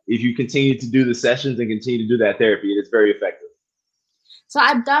effective if you continue to do the sessions and continue to do that therapy. It is very effective. So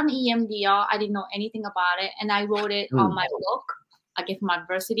I've done EMDR. I didn't know anything about it, and I wrote it on my book, A Gift from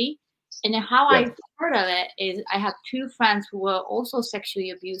Adversity. And then how I heard of it is I have two friends who were also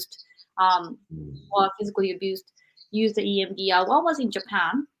sexually abused or physically abused, used the EMDR. One was in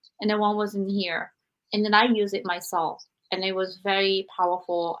Japan, and then one was in here. And then I used it myself, and it was very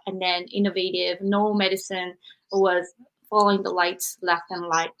powerful and then innovative. No medicine, was following the lights left and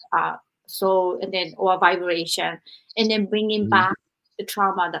right. And then or vibration, and then bringing back the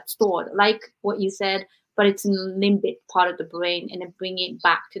trauma that's stored, like what you said, but it's in the limbic part of the brain, and then bring it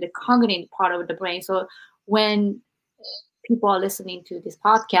back to the cognitive part of the brain. So when people are listening to this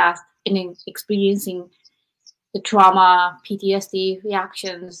podcast and then experiencing the trauma, PTSD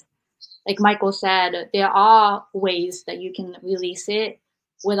reactions, like Michael said, there are ways that you can release it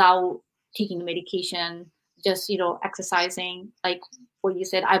without taking the medication, just, exercising. Like what you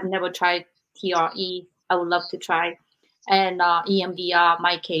said, I've never tried TRE. I would love to try. And EMDR,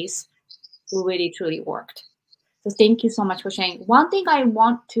 my case, really, truly worked. So thank you so much for sharing. One thing I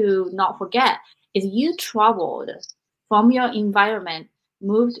want to not forget is you traveled from your environment,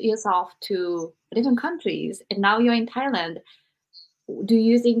 moved yourself to different countries, and now you're in Thailand. Do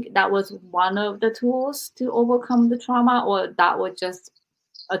you think that was one of the tools to overcome the trauma, or that was just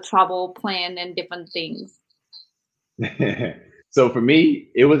a travel plan and different things? So for me,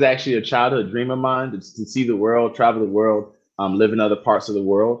 it was actually a childhood dream of mine to see the world, travel the world, live in other parts of the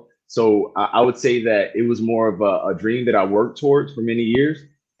world. So I would say that it was more of a dream that I worked towards for many years.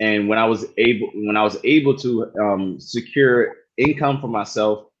 And when I was able to secure income for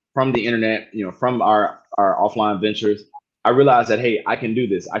myself from the internet, from our offline ventures, I realized that, hey, I can do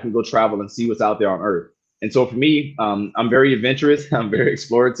this. I can go travel and see what's out there on Earth. And so for me, I'm very adventurous. I'm very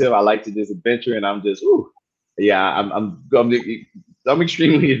explorative. I like to just adventure, and I'm just, yeah, I'm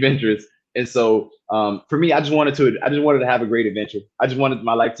extremely adventurous. And so for me, I just wanted to have a great adventure. I just wanted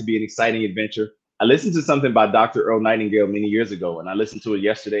my life to be an exciting adventure. I listened to something by Dr. Earl Nightingale many years ago, and I listened to it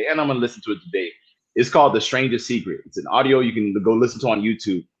yesterday, and I'm going to listen to it today. It's called The Strangest Secret. It's an audio you can go listen to on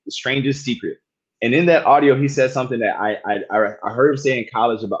YouTube, The Strangest Secret. And in that audio, he said something that I heard him say in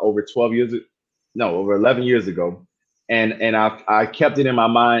college about over 11 years ago. And I kept it in my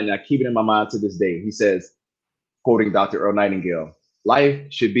mind, and I keep it in my mind to this day. He says, quoting Dr. Earl Nightingale,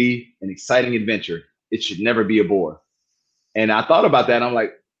 "Life should be an exciting adventure. It should never be a bore." And I thought about that. And I'm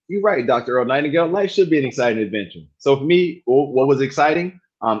like, you're right, Dr. Earl Nightingale. Life should be an exciting adventure. So for me, what was exciting?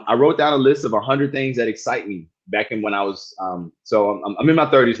 I wrote down a list of 100 things that excite me back in when I was, I'm in my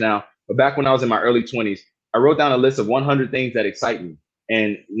 30s now, but back when I was in my early 20s, I wrote down a list of 100 things that excite me.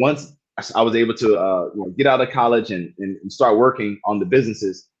 And once I was able to get out of college and start working on the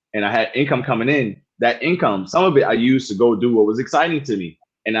businesses, and I had income coming in, that income, some of it I used to go do what was exciting to me.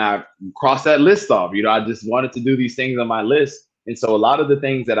 And I crossed that list off. I just wanted to do these things on my list. And so a lot of the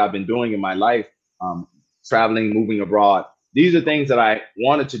things that I've been doing in my life, um, traveling, moving abroad, these are things that I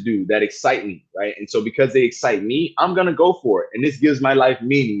wanted to do that excite me, right? And so because they excite me, I'm gonna go for it. And this gives my life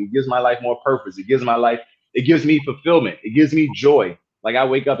meaning. It gives my life more purpose. It gives me fulfillment. It gives me joy. Like I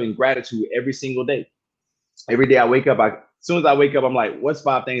wake up in gratitude every single day. Every day I wake up, as soon as I wake up, I'm like, what's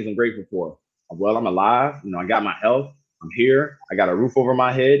 5 things I'm grateful for? Well, I'm alive. I got my health. I'm here. I got a roof over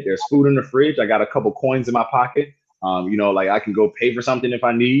my head. There's food in the fridge. I got a couple coins in my pocket. Like I can go pay for something if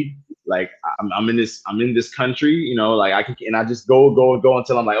I need. Like I'm in this country. Like I can, and I just go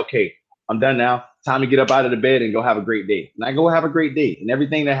until I'm like, okay, I'm done now. Time to get up out of the bed and go have a great day. And I go have a great day. And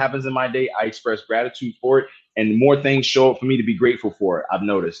everything that happens in my day, I express gratitude for it. And more things show up for me to be grateful for it. I've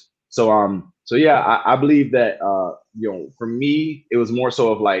noticed. So yeah, I believe that for me, it was more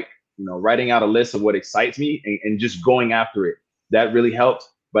so of like, writing out a list of what excites me and just going after it. That really helped.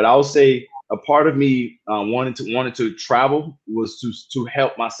 But I'll say a part of me wanted to travel was to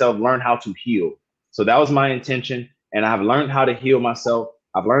help myself learn how to heal. So that was my intention, and I've learned how to heal myself.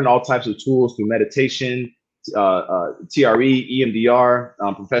 I've learned all types of tools through meditation, TRE, EMDR,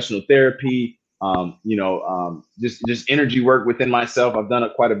 professional therapy, just energy work within myself. I've done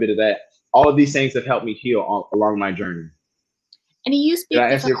quite a bit of that. All of these things have helped me heal along my journey. And you Did speak I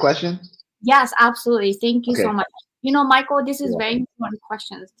with answer your question? yes, absolutely. Thank you so Okay. much. Michael, this is You're very welcome. important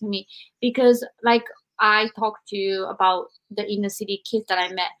questions to me because, like, I talked to you about the inner city kids that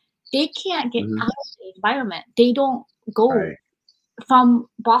I met. They can't get out Hmm. of the environment. They don't go Right. from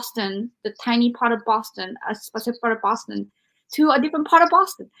Boston, the tiny part of Boston, a specific part of Boston, to a different part of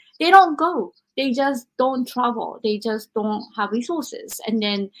Boston. They don't go. They just don't travel. They just don't have resources. And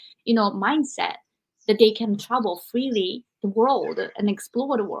then, mindset that they can travel freely the world and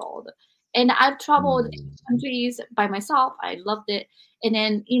explore the world. And I've traveled Mm. countries by myself. I loved it. And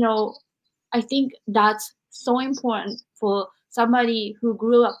then, I think that's so important for somebody who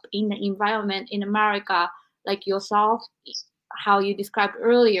grew up in the environment in America like yourself, how you described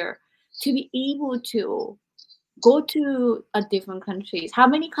earlier, to be able to go to a different countries. How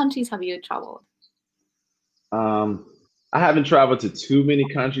many countries have you traveled? Um, I haven't traveled to too many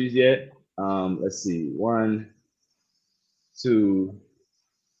countries yet. Let's see, one, two,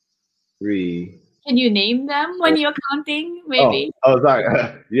 three. Can you name them when you're counting? Maybe. Sorry.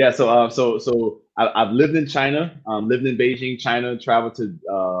 Yeah. I've lived in China, lived in Beijing, China, traveled to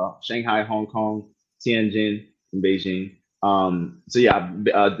Shanghai, Hong Kong, Tianjin, and Beijing. So yeah,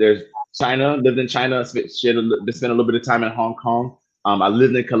 there's China, lived in China, spent a little bit of time in Hong Kong. I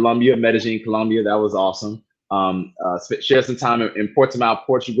lived in Colombia, Medellin, Colombia. That was awesome. Shared some time in Portimao,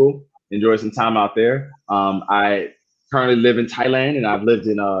 Portugal. Enjoyed some time out there. I currently live in Thailand, and I've lived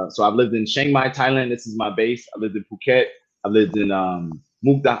in Chiang Mai, Thailand. This is my base. I lived in Phuket. I lived in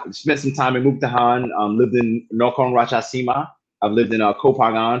spent some time in Mukdahan. Lived in Nakhon Ratchasima. I've lived in Koh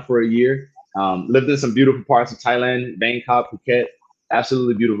Phangan for a year. Lived in some beautiful parts of Thailand, Bangkok, Phuket.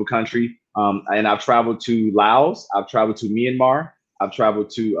 Absolutely beautiful country. And I've traveled to Laos. I've traveled to Myanmar. I've traveled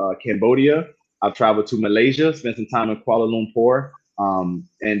to Cambodia. I've traveled to Malaysia. Spent some time in Kuala Lumpur.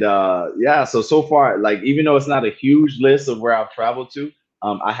 And yeah, so far, like even though it's not a huge list of where I've traveled to,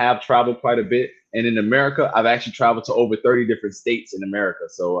 I have traveled quite a bit. And in America, I've actually traveled to over 30 different states in America.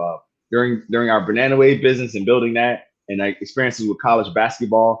 So during our Banana Wave business and building that, and like experiences with college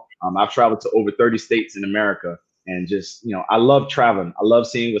basketball, I've traveled to over 30 states in America. And just I love traveling. I love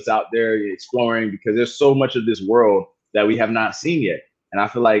seeing what's out there, exploring, because there's so much of this world that we have not seen yet. And I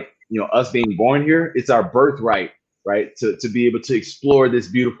feel like us being born here, it's our birthright, right? To be able to explore this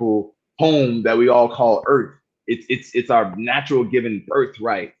beautiful home that we all call Earth. It's our natural given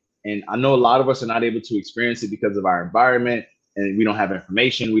birthright. And I know a lot of us are not able to experience it because of our environment, and we don't have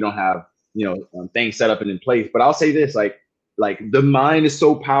information. We don't have things set up and in place. But I'll say this, like the mind is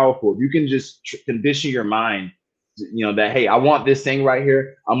so powerful. You can just condition your mind, that hey, I want this thing right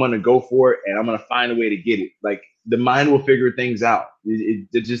here. I'm gonna go for it, and I'm gonna find a way to get it. Like the mind will figure things out.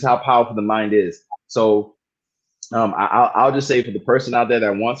 It's just how powerful the mind is. So I'll just say for the person out there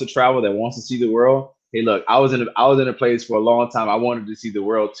that wants to travel, that wants to see the world. Hey, look, I was in a place for a long time. I wanted to see the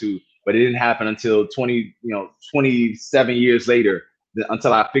world too, but it didn't happen until 27 years later,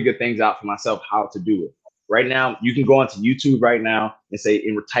 until I figured things out for myself how to do it. Right now, you can go onto YouTube right now and say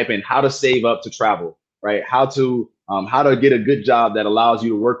and type in how to save up to travel, right? How to get a good job that allows you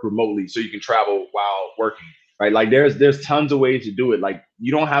to work remotely so you can travel while working, right? Like there's tons of ways to do it. Like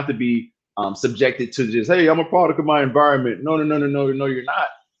you don't have to be subjected to just, hey, I'm a product of my environment. No, no, no, no, no, no, you're not.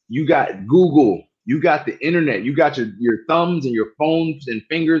 You got Google, you got the internet, you got your thumbs and your phones and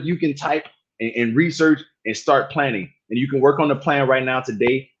fingers. You can type and research and start planning. And you can work on the plan right now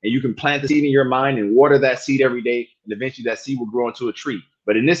today, and you can plant the seed in your mind and water that seed every day, and eventually that seed will grow into a tree.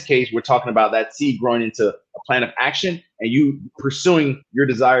 But in this case, we're talking about that seed growing into a plan of action and you pursuing your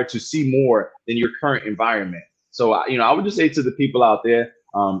desire to see more than your current environment. So, I would just say to the people out there,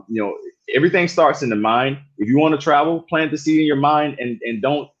 everything starts in the mind. If you want to travel, plant the seed in your mind and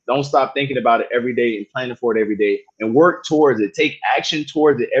don't stop thinking about it every day and planning for it every day and work towards it. Take action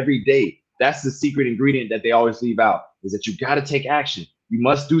towards it every day. That's the secret ingredient that they always leave out, is that you got to take action. You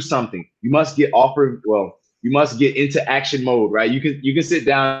must do something. You must get you must get into action mode, right? You can sit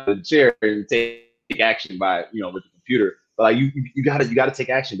down in the chair and take action by, with the computer. But like you gotta take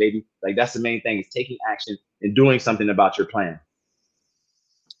action, baby. Like that's the main thing, is taking action and doing something about your plan.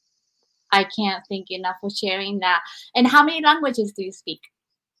 I can't thank you enough for sharing that. And how many languages do you speak?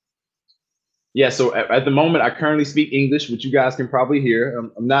 Yeah, so at the moment, I currently speak English, which you guys can probably hear.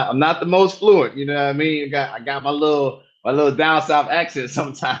 I'm not the most fluent, you know what I mean? I got my little down south accent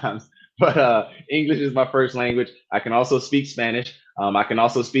sometimes, but English is my first language. I can also speak Spanish. I can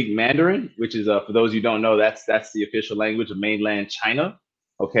also speak Mandarin, which is for those you don't know, that's the official language of mainland China.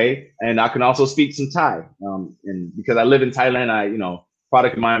 Okay, and I can also speak some Thai. And because I live in Thailand,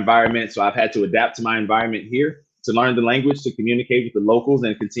 product of my environment, so I've had to adapt to my environment here to learn the language, to communicate with the locals,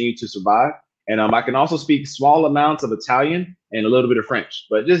 and continue to survive. And I can also speak small amounts of Italian and a little bit of French,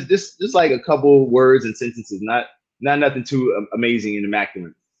 but just like a couple words and sentences, not nothing too amazing and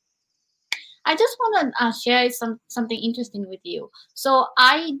immaculate. I just want to share something interesting with you. So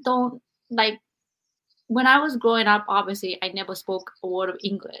I don't like, when I was growing up, obviously I never spoke a word of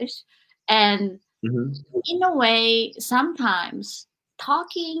English, and Mm-hmm. in a way, sometimes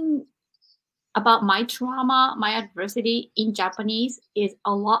talking about my trauma, my adversity in Japanese is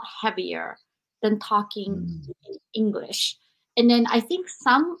a lot heavier than talking in English. And then I think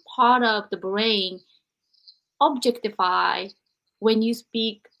some part of the brain objectify when you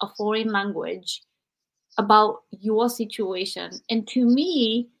speak a foreign language about your situation. And to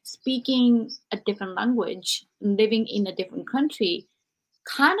me, speaking a different language, living in a different country,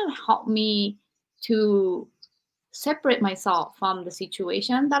 kind of helped me to separate myself from the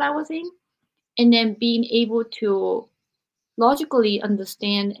situation that I was in, and then being able to logically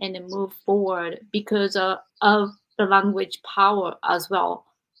understand and then move forward because of the language power as well.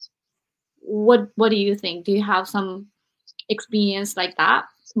 What do you think? Do you have some experience like that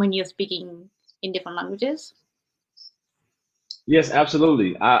when you're speaking in different languages? Yes,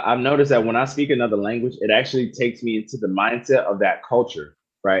 absolutely. I've noticed that when I speak another language, it actually takes me into the mindset of that culture,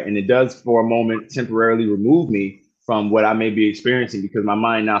 right? And it does, for a moment, temporarily remove me from what I may be experiencing, because my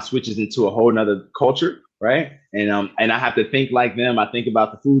mind now switches into a whole nother culture, right? And I have to think like them. I think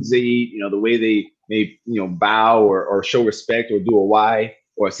about the foods they eat, the way they may, bow or show respect or do a Y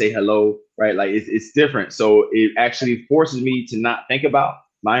or say hello, right? Like it's different. So it actually forces me to not think about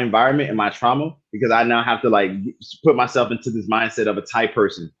my environment and my trauma, because I now have to like put myself into this mindset of a Thai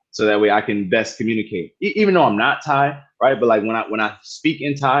person, so that way I can best communicate. Even though I'm not Thai, right? But like when I speak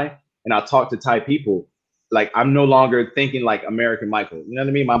in Thai and I talk to Thai people, like I'm no longer thinking like American Michael. You know what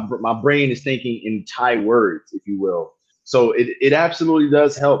I mean? My brain is thinking in Thai words, if you will. So it absolutely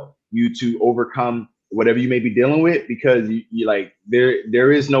does help you to overcome whatever you may be dealing with, because you like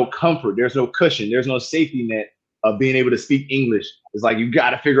there is no comfort, there's no cushion, there's no safety net of being able to speak English. It's like you got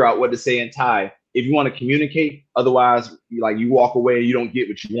to figure out what to say in Thai if you want to communicate. Otherwise, you walk away and you don't get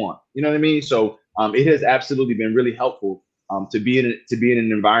what you want. You know what I mean? So it has absolutely been really helpful to be in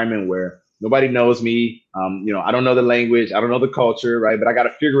an environment where nobody knows me. I don't know the language, I don't know the culture, right? But I got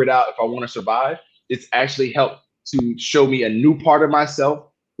to figure it out if I want to survive. It's actually helped to show me a new part of myself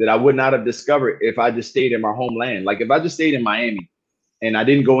that I would not have discovered if I just stayed in my homeland. Like if I just stayed in Miami and I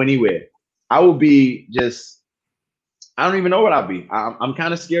didn't go anywhere, I would be just, I don't even know what I'll be. I'm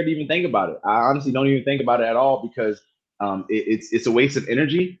kind of scared to even think about it. I honestly don't even think about it at all, because it's a waste of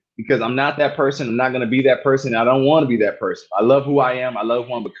energy, because I'm not that person. I'm not going to be that person. I don't want to be that person. I love who I am. I love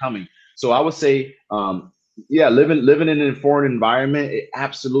who I'm becoming. So I would say, yeah, living in a foreign environment, it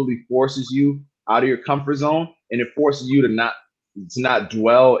absolutely forces you out of your comfort zone, and it forces you to not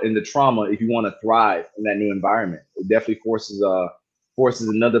dwell in the trauma if you want to thrive in that new environment. It definitely forces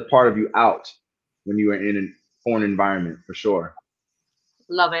another part of you out when you are in foreign environment, for sure.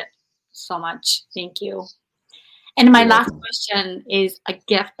 Love it so much. Thank you. And my You're last welcome. question is a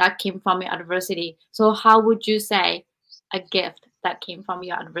gift that came from your adversity. So how would you say a gift that came from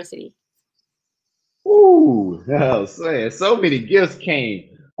your adversity? Ooh, so many gifts came.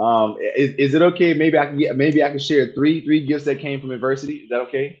 Is it okay? Maybe I can share three gifts that came from adversity. Is that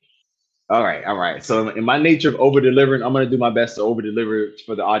okay? All right, all right. So in my nature of over delivering, I'm gonna do my best to over deliver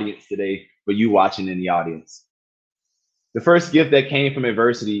for the audience today, for you watching in the audience. The first gift that came from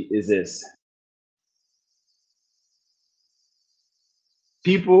adversity is this: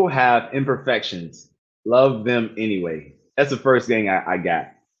 people have imperfections. Love them anyway. That's the first thing I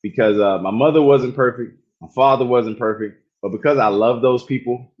got because my mother wasn't perfect, my father wasn't perfect, but because I love those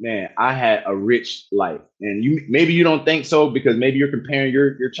people, man, I had a rich life. And you maybe you don't think so because maybe you're comparing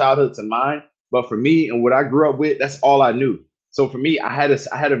your childhood to mine, but for me and what I grew up with, that's all I knew. So for me, I had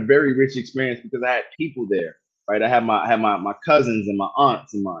a very rich experience because I had people there, right? I had my cousins and my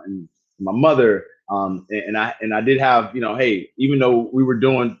aunts and my mother, and I did have, hey, even though we were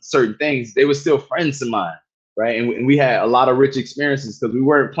doing certain things, they were still friends of mine, right? And we had a lot of rich experiences because we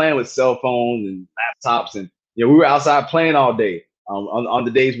weren't playing with cell phones and laptops, and we were outside playing all day, on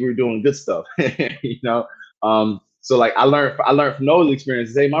the days we were doing good stuff, you know. So like I learned from those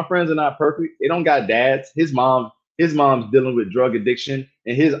experiences. Hey, my friends are not perfect. They don't got dads. His mom's dealing with drug addiction,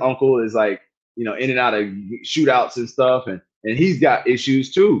 and his uncle is like, in and out of shootouts and stuff, and he's got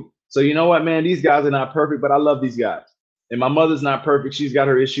issues too. So you know what, man? These guys are not perfect, but I love these guys. And my mother's not perfect. She's got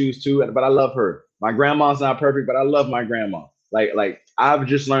her issues too, but I love her. My grandma's not perfect, but I love my grandma. Like I've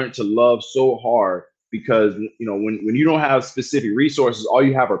just learned to love so hard because when you don't have specific resources, all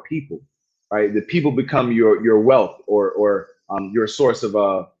you have are people, right? The people become your wealth or your source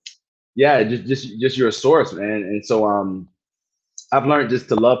of yeah, just your source, man. And so I've learned just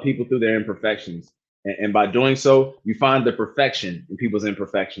to love people through their imperfections, and by doing so, you find the perfection in people's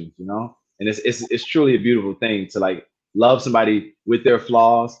imperfections, and it's truly a beautiful thing to like love somebody with their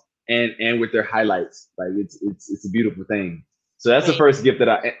flaws and with their highlights. Like it's a beautiful thing. So that's the Great. first gift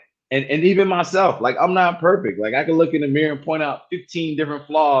that and even myself, like I'm not perfect. Like I can look in the mirror and point out 15 different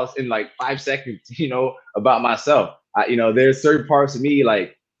flaws in like 5 seconds, about myself. There's certain parts of me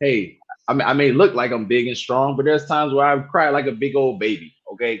like, hey, I may look like I'm big and strong, but there's times where I cry like a big old baby,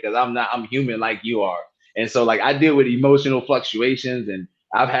 okay? Because I'm human like you are. And so like I deal with emotional fluctuations, and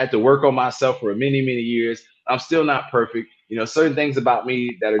I've had to work on myself for many, many years. I'm still not perfect. Certain things about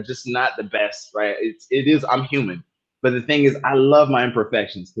me that are just not the best, right? I'm human. But the thing is, I love my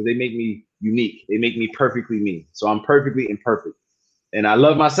imperfections because they make me unique. They make me perfectly me. So I'm perfectly imperfect, and I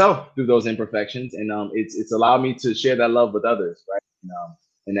love myself through those imperfections, and it's allowed me to share that love with others, right?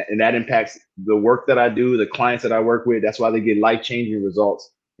 And that impacts the work that I do, the clients that I work with. That's why they get life changing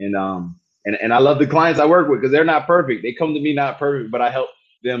results, and I love the clients I work with because they're not perfect. They come to me not perfect, but I help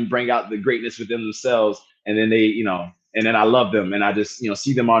them bring out the greatness within themselves, and then and then I love them, and I just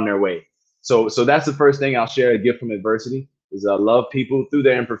see them on their way. So that's the first thing I'll share. A gift from adversity is I love people through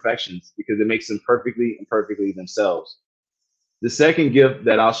their imperfections because it makes them perfectly and perfectly themselves. The second gift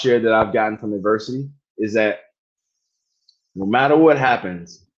that I'll share that I've gotten from adversity is that no matter what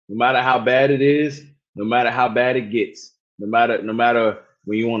happens, no matter how bad it is, no matter how bad it gets, no matter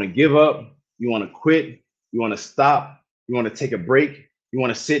when you want to give up, you want to quit, you want to stop, you want to take a break, you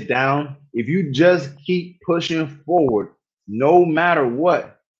want to sit down, if you just keep pushing forward, no matter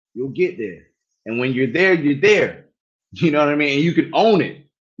what, you'll get there. And when you're there, you're there. You know what I mean? And you can own it.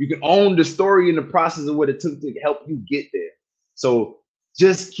 You can own the story and the process of what it took to help you get there. So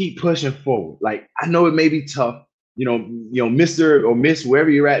just keep pushing forward. Like I know it may be tough, Mr. or Miss, wherever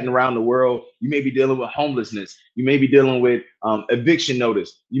you're at and around the world, you may be dealing with homelessness. You may be dealing with eviction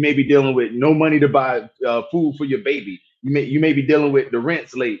notice. You may be dealing with no money to buy food for your baby. You may be dealing with the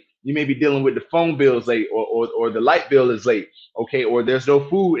rent's late. You may be dealing with the phone bill's late, or the light bill is late. Okay, or there's no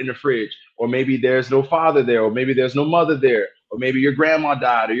food in the fridge, or maybe there's no father there, or maybe there's no mother there, or maybe your grandma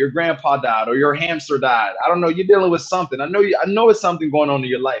died, or your grandpa died, or your hamster died. I don't know. You're dealing with something. I know it's something going on in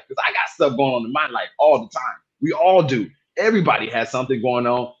your life because I got stuff going on in my life all the time. We all do. Everybody has something going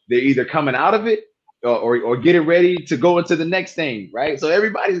on. They're either coming out of it or getting ready to go into the next thing, right? So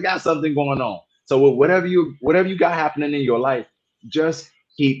everybody's got something going on. So whatever you got happening in your life, just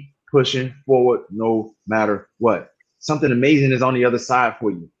keep pushing forward no matter what. Something amazing is on the other side for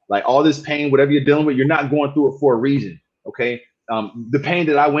you. Like all this pain, whatever you're dealing with, you're not going through it for a reason. Okay. The pain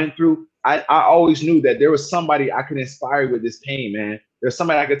that I went through, I always knew that there was somebody I could inspire with this pain, man. There's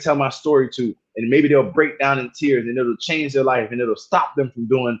somebody I could tell my story to, and maybe they'll break down in tears, and it'll change their life, and it'll stop them from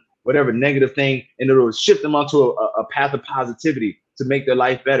doing whatever negative thing, and it'll shift them onto a path of positivity to make their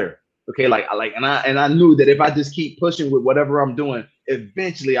life better. Okay, and I knew that if I just keep pushing with whatever I'm doing,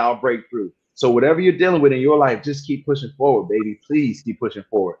 eventually I'll break through. So whatever you're dealing with in your life, just keep pushing forward, baby. Please keep pushing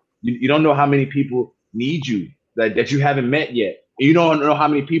forward. You don't know how many people need you that you haven't met yet. And you don't know how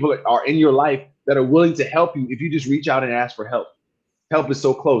many people are in your life that are willing to help you if you just reach out and ask for help. Help is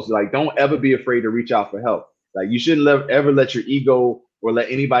so close. Like, don't ever be afraid to reach out for help. Like, you shouldn't ever let your ego or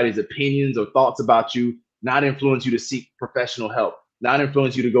let anybody's opinions or thoughts about you not influence you to seek professional help, not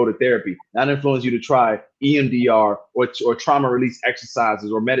influence you to go to therapy, not influence you to try EMDR or trauma release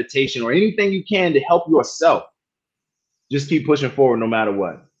exercises or meditation or anything you can to help yourself. Just keep pushing forward no matter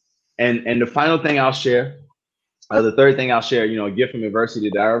what. And the final thing I'll share, the third thing I'll share, a gift from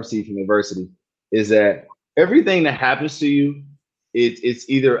adversity that I received from adversity is that everything that happens to you, it's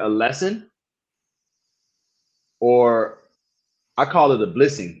either a lesson or I call it a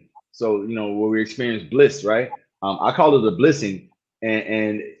blessing. So, where we experience bliss, right? I call it a blessing.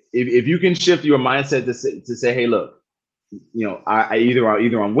 And if you can shift your mindset to say, hey, look, I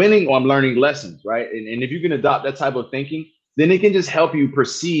either I'm winning or I'm learning lessons, right? And if you can adopt that type of thinking, then it can just help you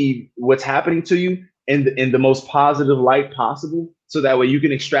perceive what's happening to you in the most positive light possible. So that way you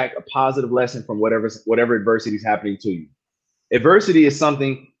can extract a positive lesson from whatever adversity is happening to you. Adversity is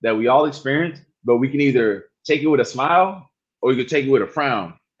something that we all experience, but we can either take it with a smile or you can take it with a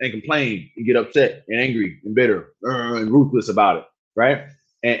frown and complain and get upset and angry and bitter and ruthless about it, right?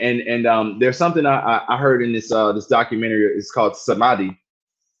 And there's something I heard in this documentary. It's called Samadhi,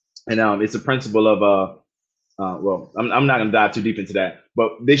 and it's a principle of well, I'm not gonna dive too deep into that,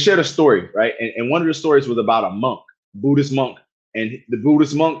 but they shared a story, right? And one of the stories was about a monk, Buddhist monk, and the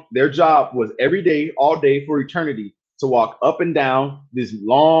Buddhist monk, their job was every day, all day for eternity, to walk up and down this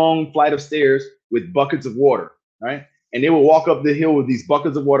long flight of stairs with buckets of water, right? And they would walk up the hill with these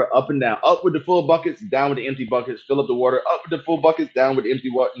buckets of water up and down, up with the full buckets, down with the empty buckets, fill up the water, up with the full buckets, down with the empty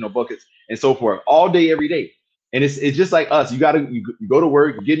water, buckets, and so forth, all day, every day. And it's just like us. You go to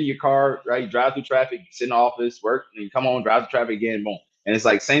work, you get in your car, right? You drive through traffic, you sit in the office, work, and you come home, drive through traffic again, boom. And it's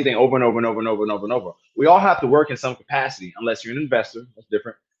like same thing over and over and over and over and over and over. We all have to work in some capacity, unless you're an investor. That's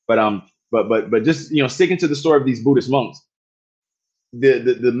different. But just sticking to the story of these Buddhist monks,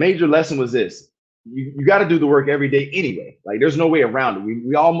 the major lesson was this: you got to do the work every day anyway. Like there's no way around it.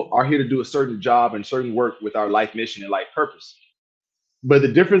 We all are here to do a certain job and certain work with our life mission and life purpose. But the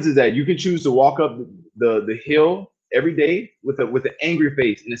difference is that you can choose to walk up the hill every day with an angry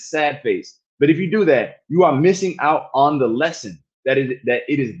face and a sad face. But if you do that, you are missing out on the lesson that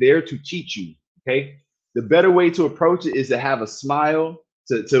it is there to teach you. Okay. The better way to approach it is to have a smile,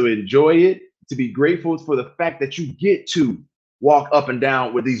 to enjoy it, to be grateful for the fact that you get to walk up and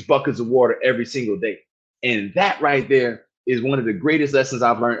down with these buckets of water every single day. And that right there is one of the greatest lessons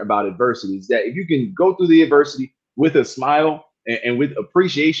I've learned about adversity, is that if you can go through the adversity with a smile and with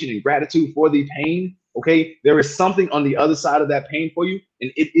appreciation and gratitude for the pain, okay, there is something on the other side of that pain for you,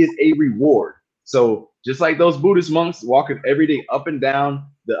 and it is a reward. So just like those Buddhist monks walking every day up and down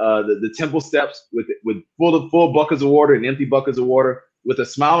the temple steps with full buckets of water and empty buckets of water, with a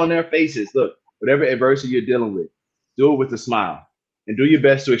smile on their faces. Look, whatever adversity you're dealing with, do it with a smile and do your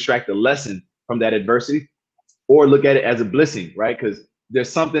best to extract a lesson from that adversity, or look at it as a blessing, right? Because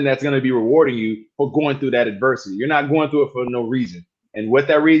there's something that's going to be rewarding you for going through that adversity. You're not going through it for no reason. And what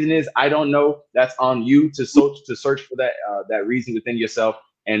that reason is, I don't know. That's on you to search for that reason within yourself.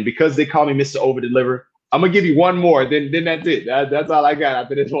 And because they call me Mr. Over Deliver, I'm gonna give you one more. Then that's it. That's all I got.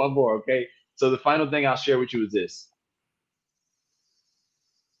 After this, one more. Okay. So the final thing I'll share with you is this: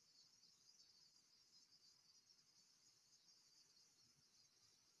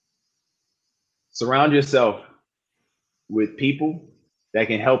 surround yourself with people that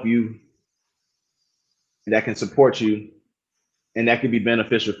can help you, that can support you, and that can be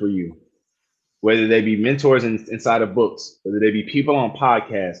beneficial for you. Whether they be mentors inside of books, whether they be people on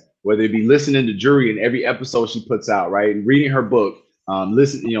podcasts, whether they be listening to Jury in every episode she puts out, right? And reading her book,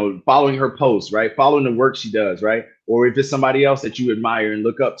 following her posts, right? Following the work she does, right? Or if it's somebody else that you admire and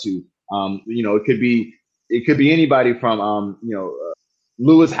look up to, it could be anybody from,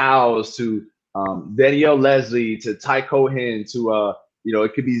 Lewis Howes to Danielle Leslie to Ty Cohen to,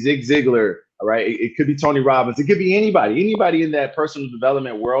 it could be Zig Ziglar, all right? It could be Tony Robbins. It could be anybody in that personal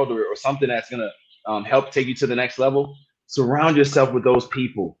development world, or something that's going to help take you to the next level. Surround yourself with those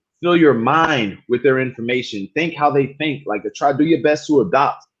people. Fill your mind with their information. Think how they think. Like, do your best to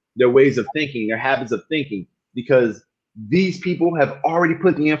adopt their ways of thinking, their habits of thinking, because these people have already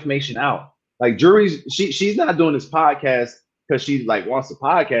put the information out. Like she's not doing this podcast because she like wants to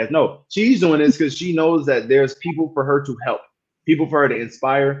podcast. No, she's doing this because she knows that there's people for her to help, people for her to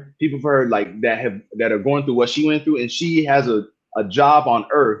inspire, people for her like that are going through what she went through, and she has a job on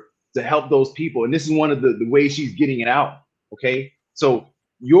earth to help those people. And this is one of the ways she's getting it out. Okay, so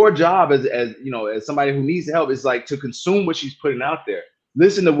your job as you know, as somebody who needs help is like to consume what she's putting out there,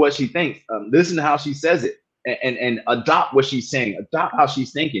 listen to what she thinks, listen to how she says it, and adopt what she's saying, adopt how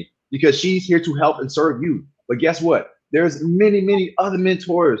she's thinking, because she's here to help and serve you. But guess what? There's many other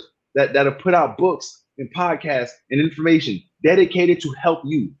mentors that have put out books and podcasts and information dedicated to help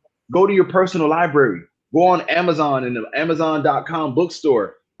you. Go to your personal library, go on Amazon and the Amazon.com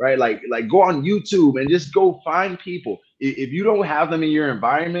bookstore, right? Like go on YouTube and just go find people. If you don't have them in your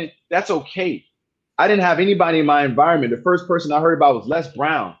environment, that's okay. I didn't have anybody in my environment. The first person I heard about was Les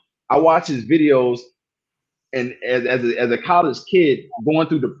Brown. I watched his videos, and as a college kid going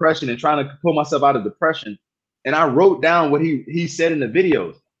through depression and trying to pull myself out of depression, and I wrote down what he said in the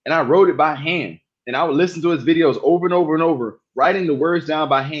videos, and I wrote it by hand, and I would listen to his videos over and over and over, writing the words down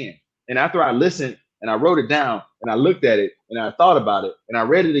by hand. And after I listened and I wrote it down and I looked at it and I thought about it and I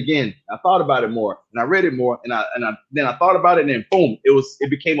read it again, I thought about it more and I read it more, and then I thought about it, and then boom, it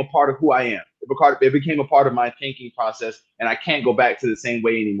became a part of who I am. It became a part of my thinking process, and I can't go back to the same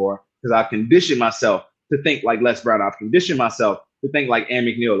way anymore because I've conditioned myself to think like Les Brown. I've conditioned myself to think like Ann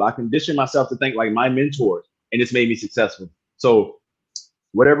McNeil. I conditioned myself to think like my mentors, and it's made me successful. So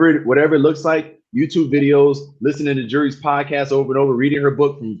whatever it looks like, YouTube videos, listening to Jury's podcast over and over, reading her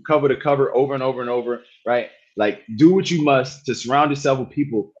book from cover to cover over and over and over, right? Like, do what you must to surround yourself with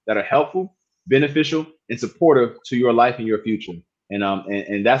people that are helpful, beneficial, and supportive to your life and your future.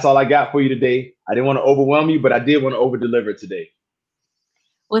 And that's all I got for you today. I didn't want to overwhelm you, but I did want to over deliver today.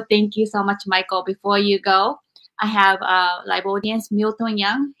 Well, thank you so much, Michael. Before you go, I have live audience Milton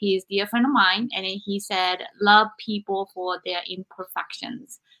Young. He's a dear friend of mine, and he said, "Love people for their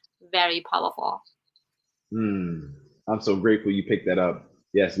imperfections." Very powerful. I'm so grateful you picked that up.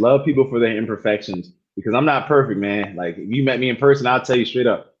 Yes, love people for their imperfections, because I'm not perfect, man. Like, if you met me in person, I'll tell you straight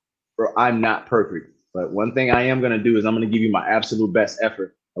up, bro, I'm not perfect. But one thing I am gonna do is I'm gonna give you my absolute best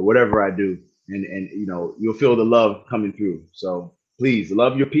effort at whatever I do, and you know, you'll feel the love coming through. So please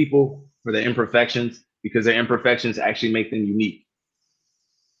love your people for their imperfections, because their imperfections actually make them unique.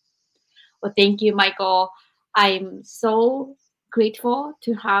 Well, thank you, Michael. I'm so grateful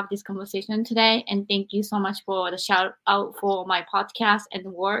to have this conversation today, and thank you so much for the shout out for my podcast and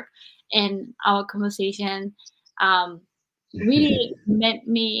work. And our conversation really meant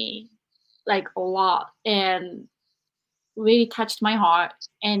me like a lot and really touched my heart.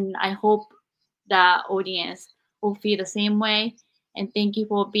 And I hope the audience will feel the same way. And thank you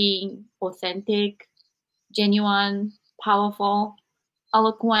for being authentic, genuine, powerful,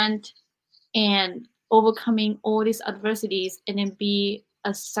 eloquent, and overcoming all these adversities, and then be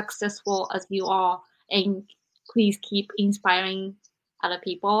as successful as you are. And please keep inspiring other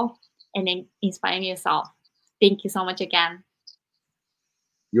people and then inspiring yourself. Thank you so much again.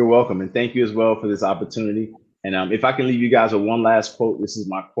 You're welcome, and thank you as well for this opportunity. And if I can leave you guys with one last quote, this is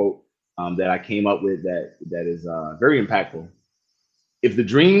my quote that I came up with that is very impactful. If the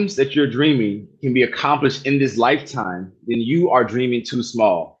dreams that you're dreaming can be accomplished in this lifetime, then you are dreaming too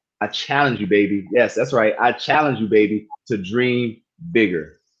small. I challenge you, baby. Yes, that's right. I challenge you, baby, to dream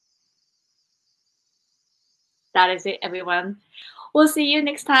bigger. That is it, everyone. We'll see you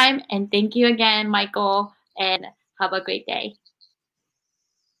next time. And thank you again, Michael. And have a great day.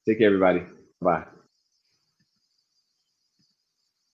 Take care, everybody. Bye.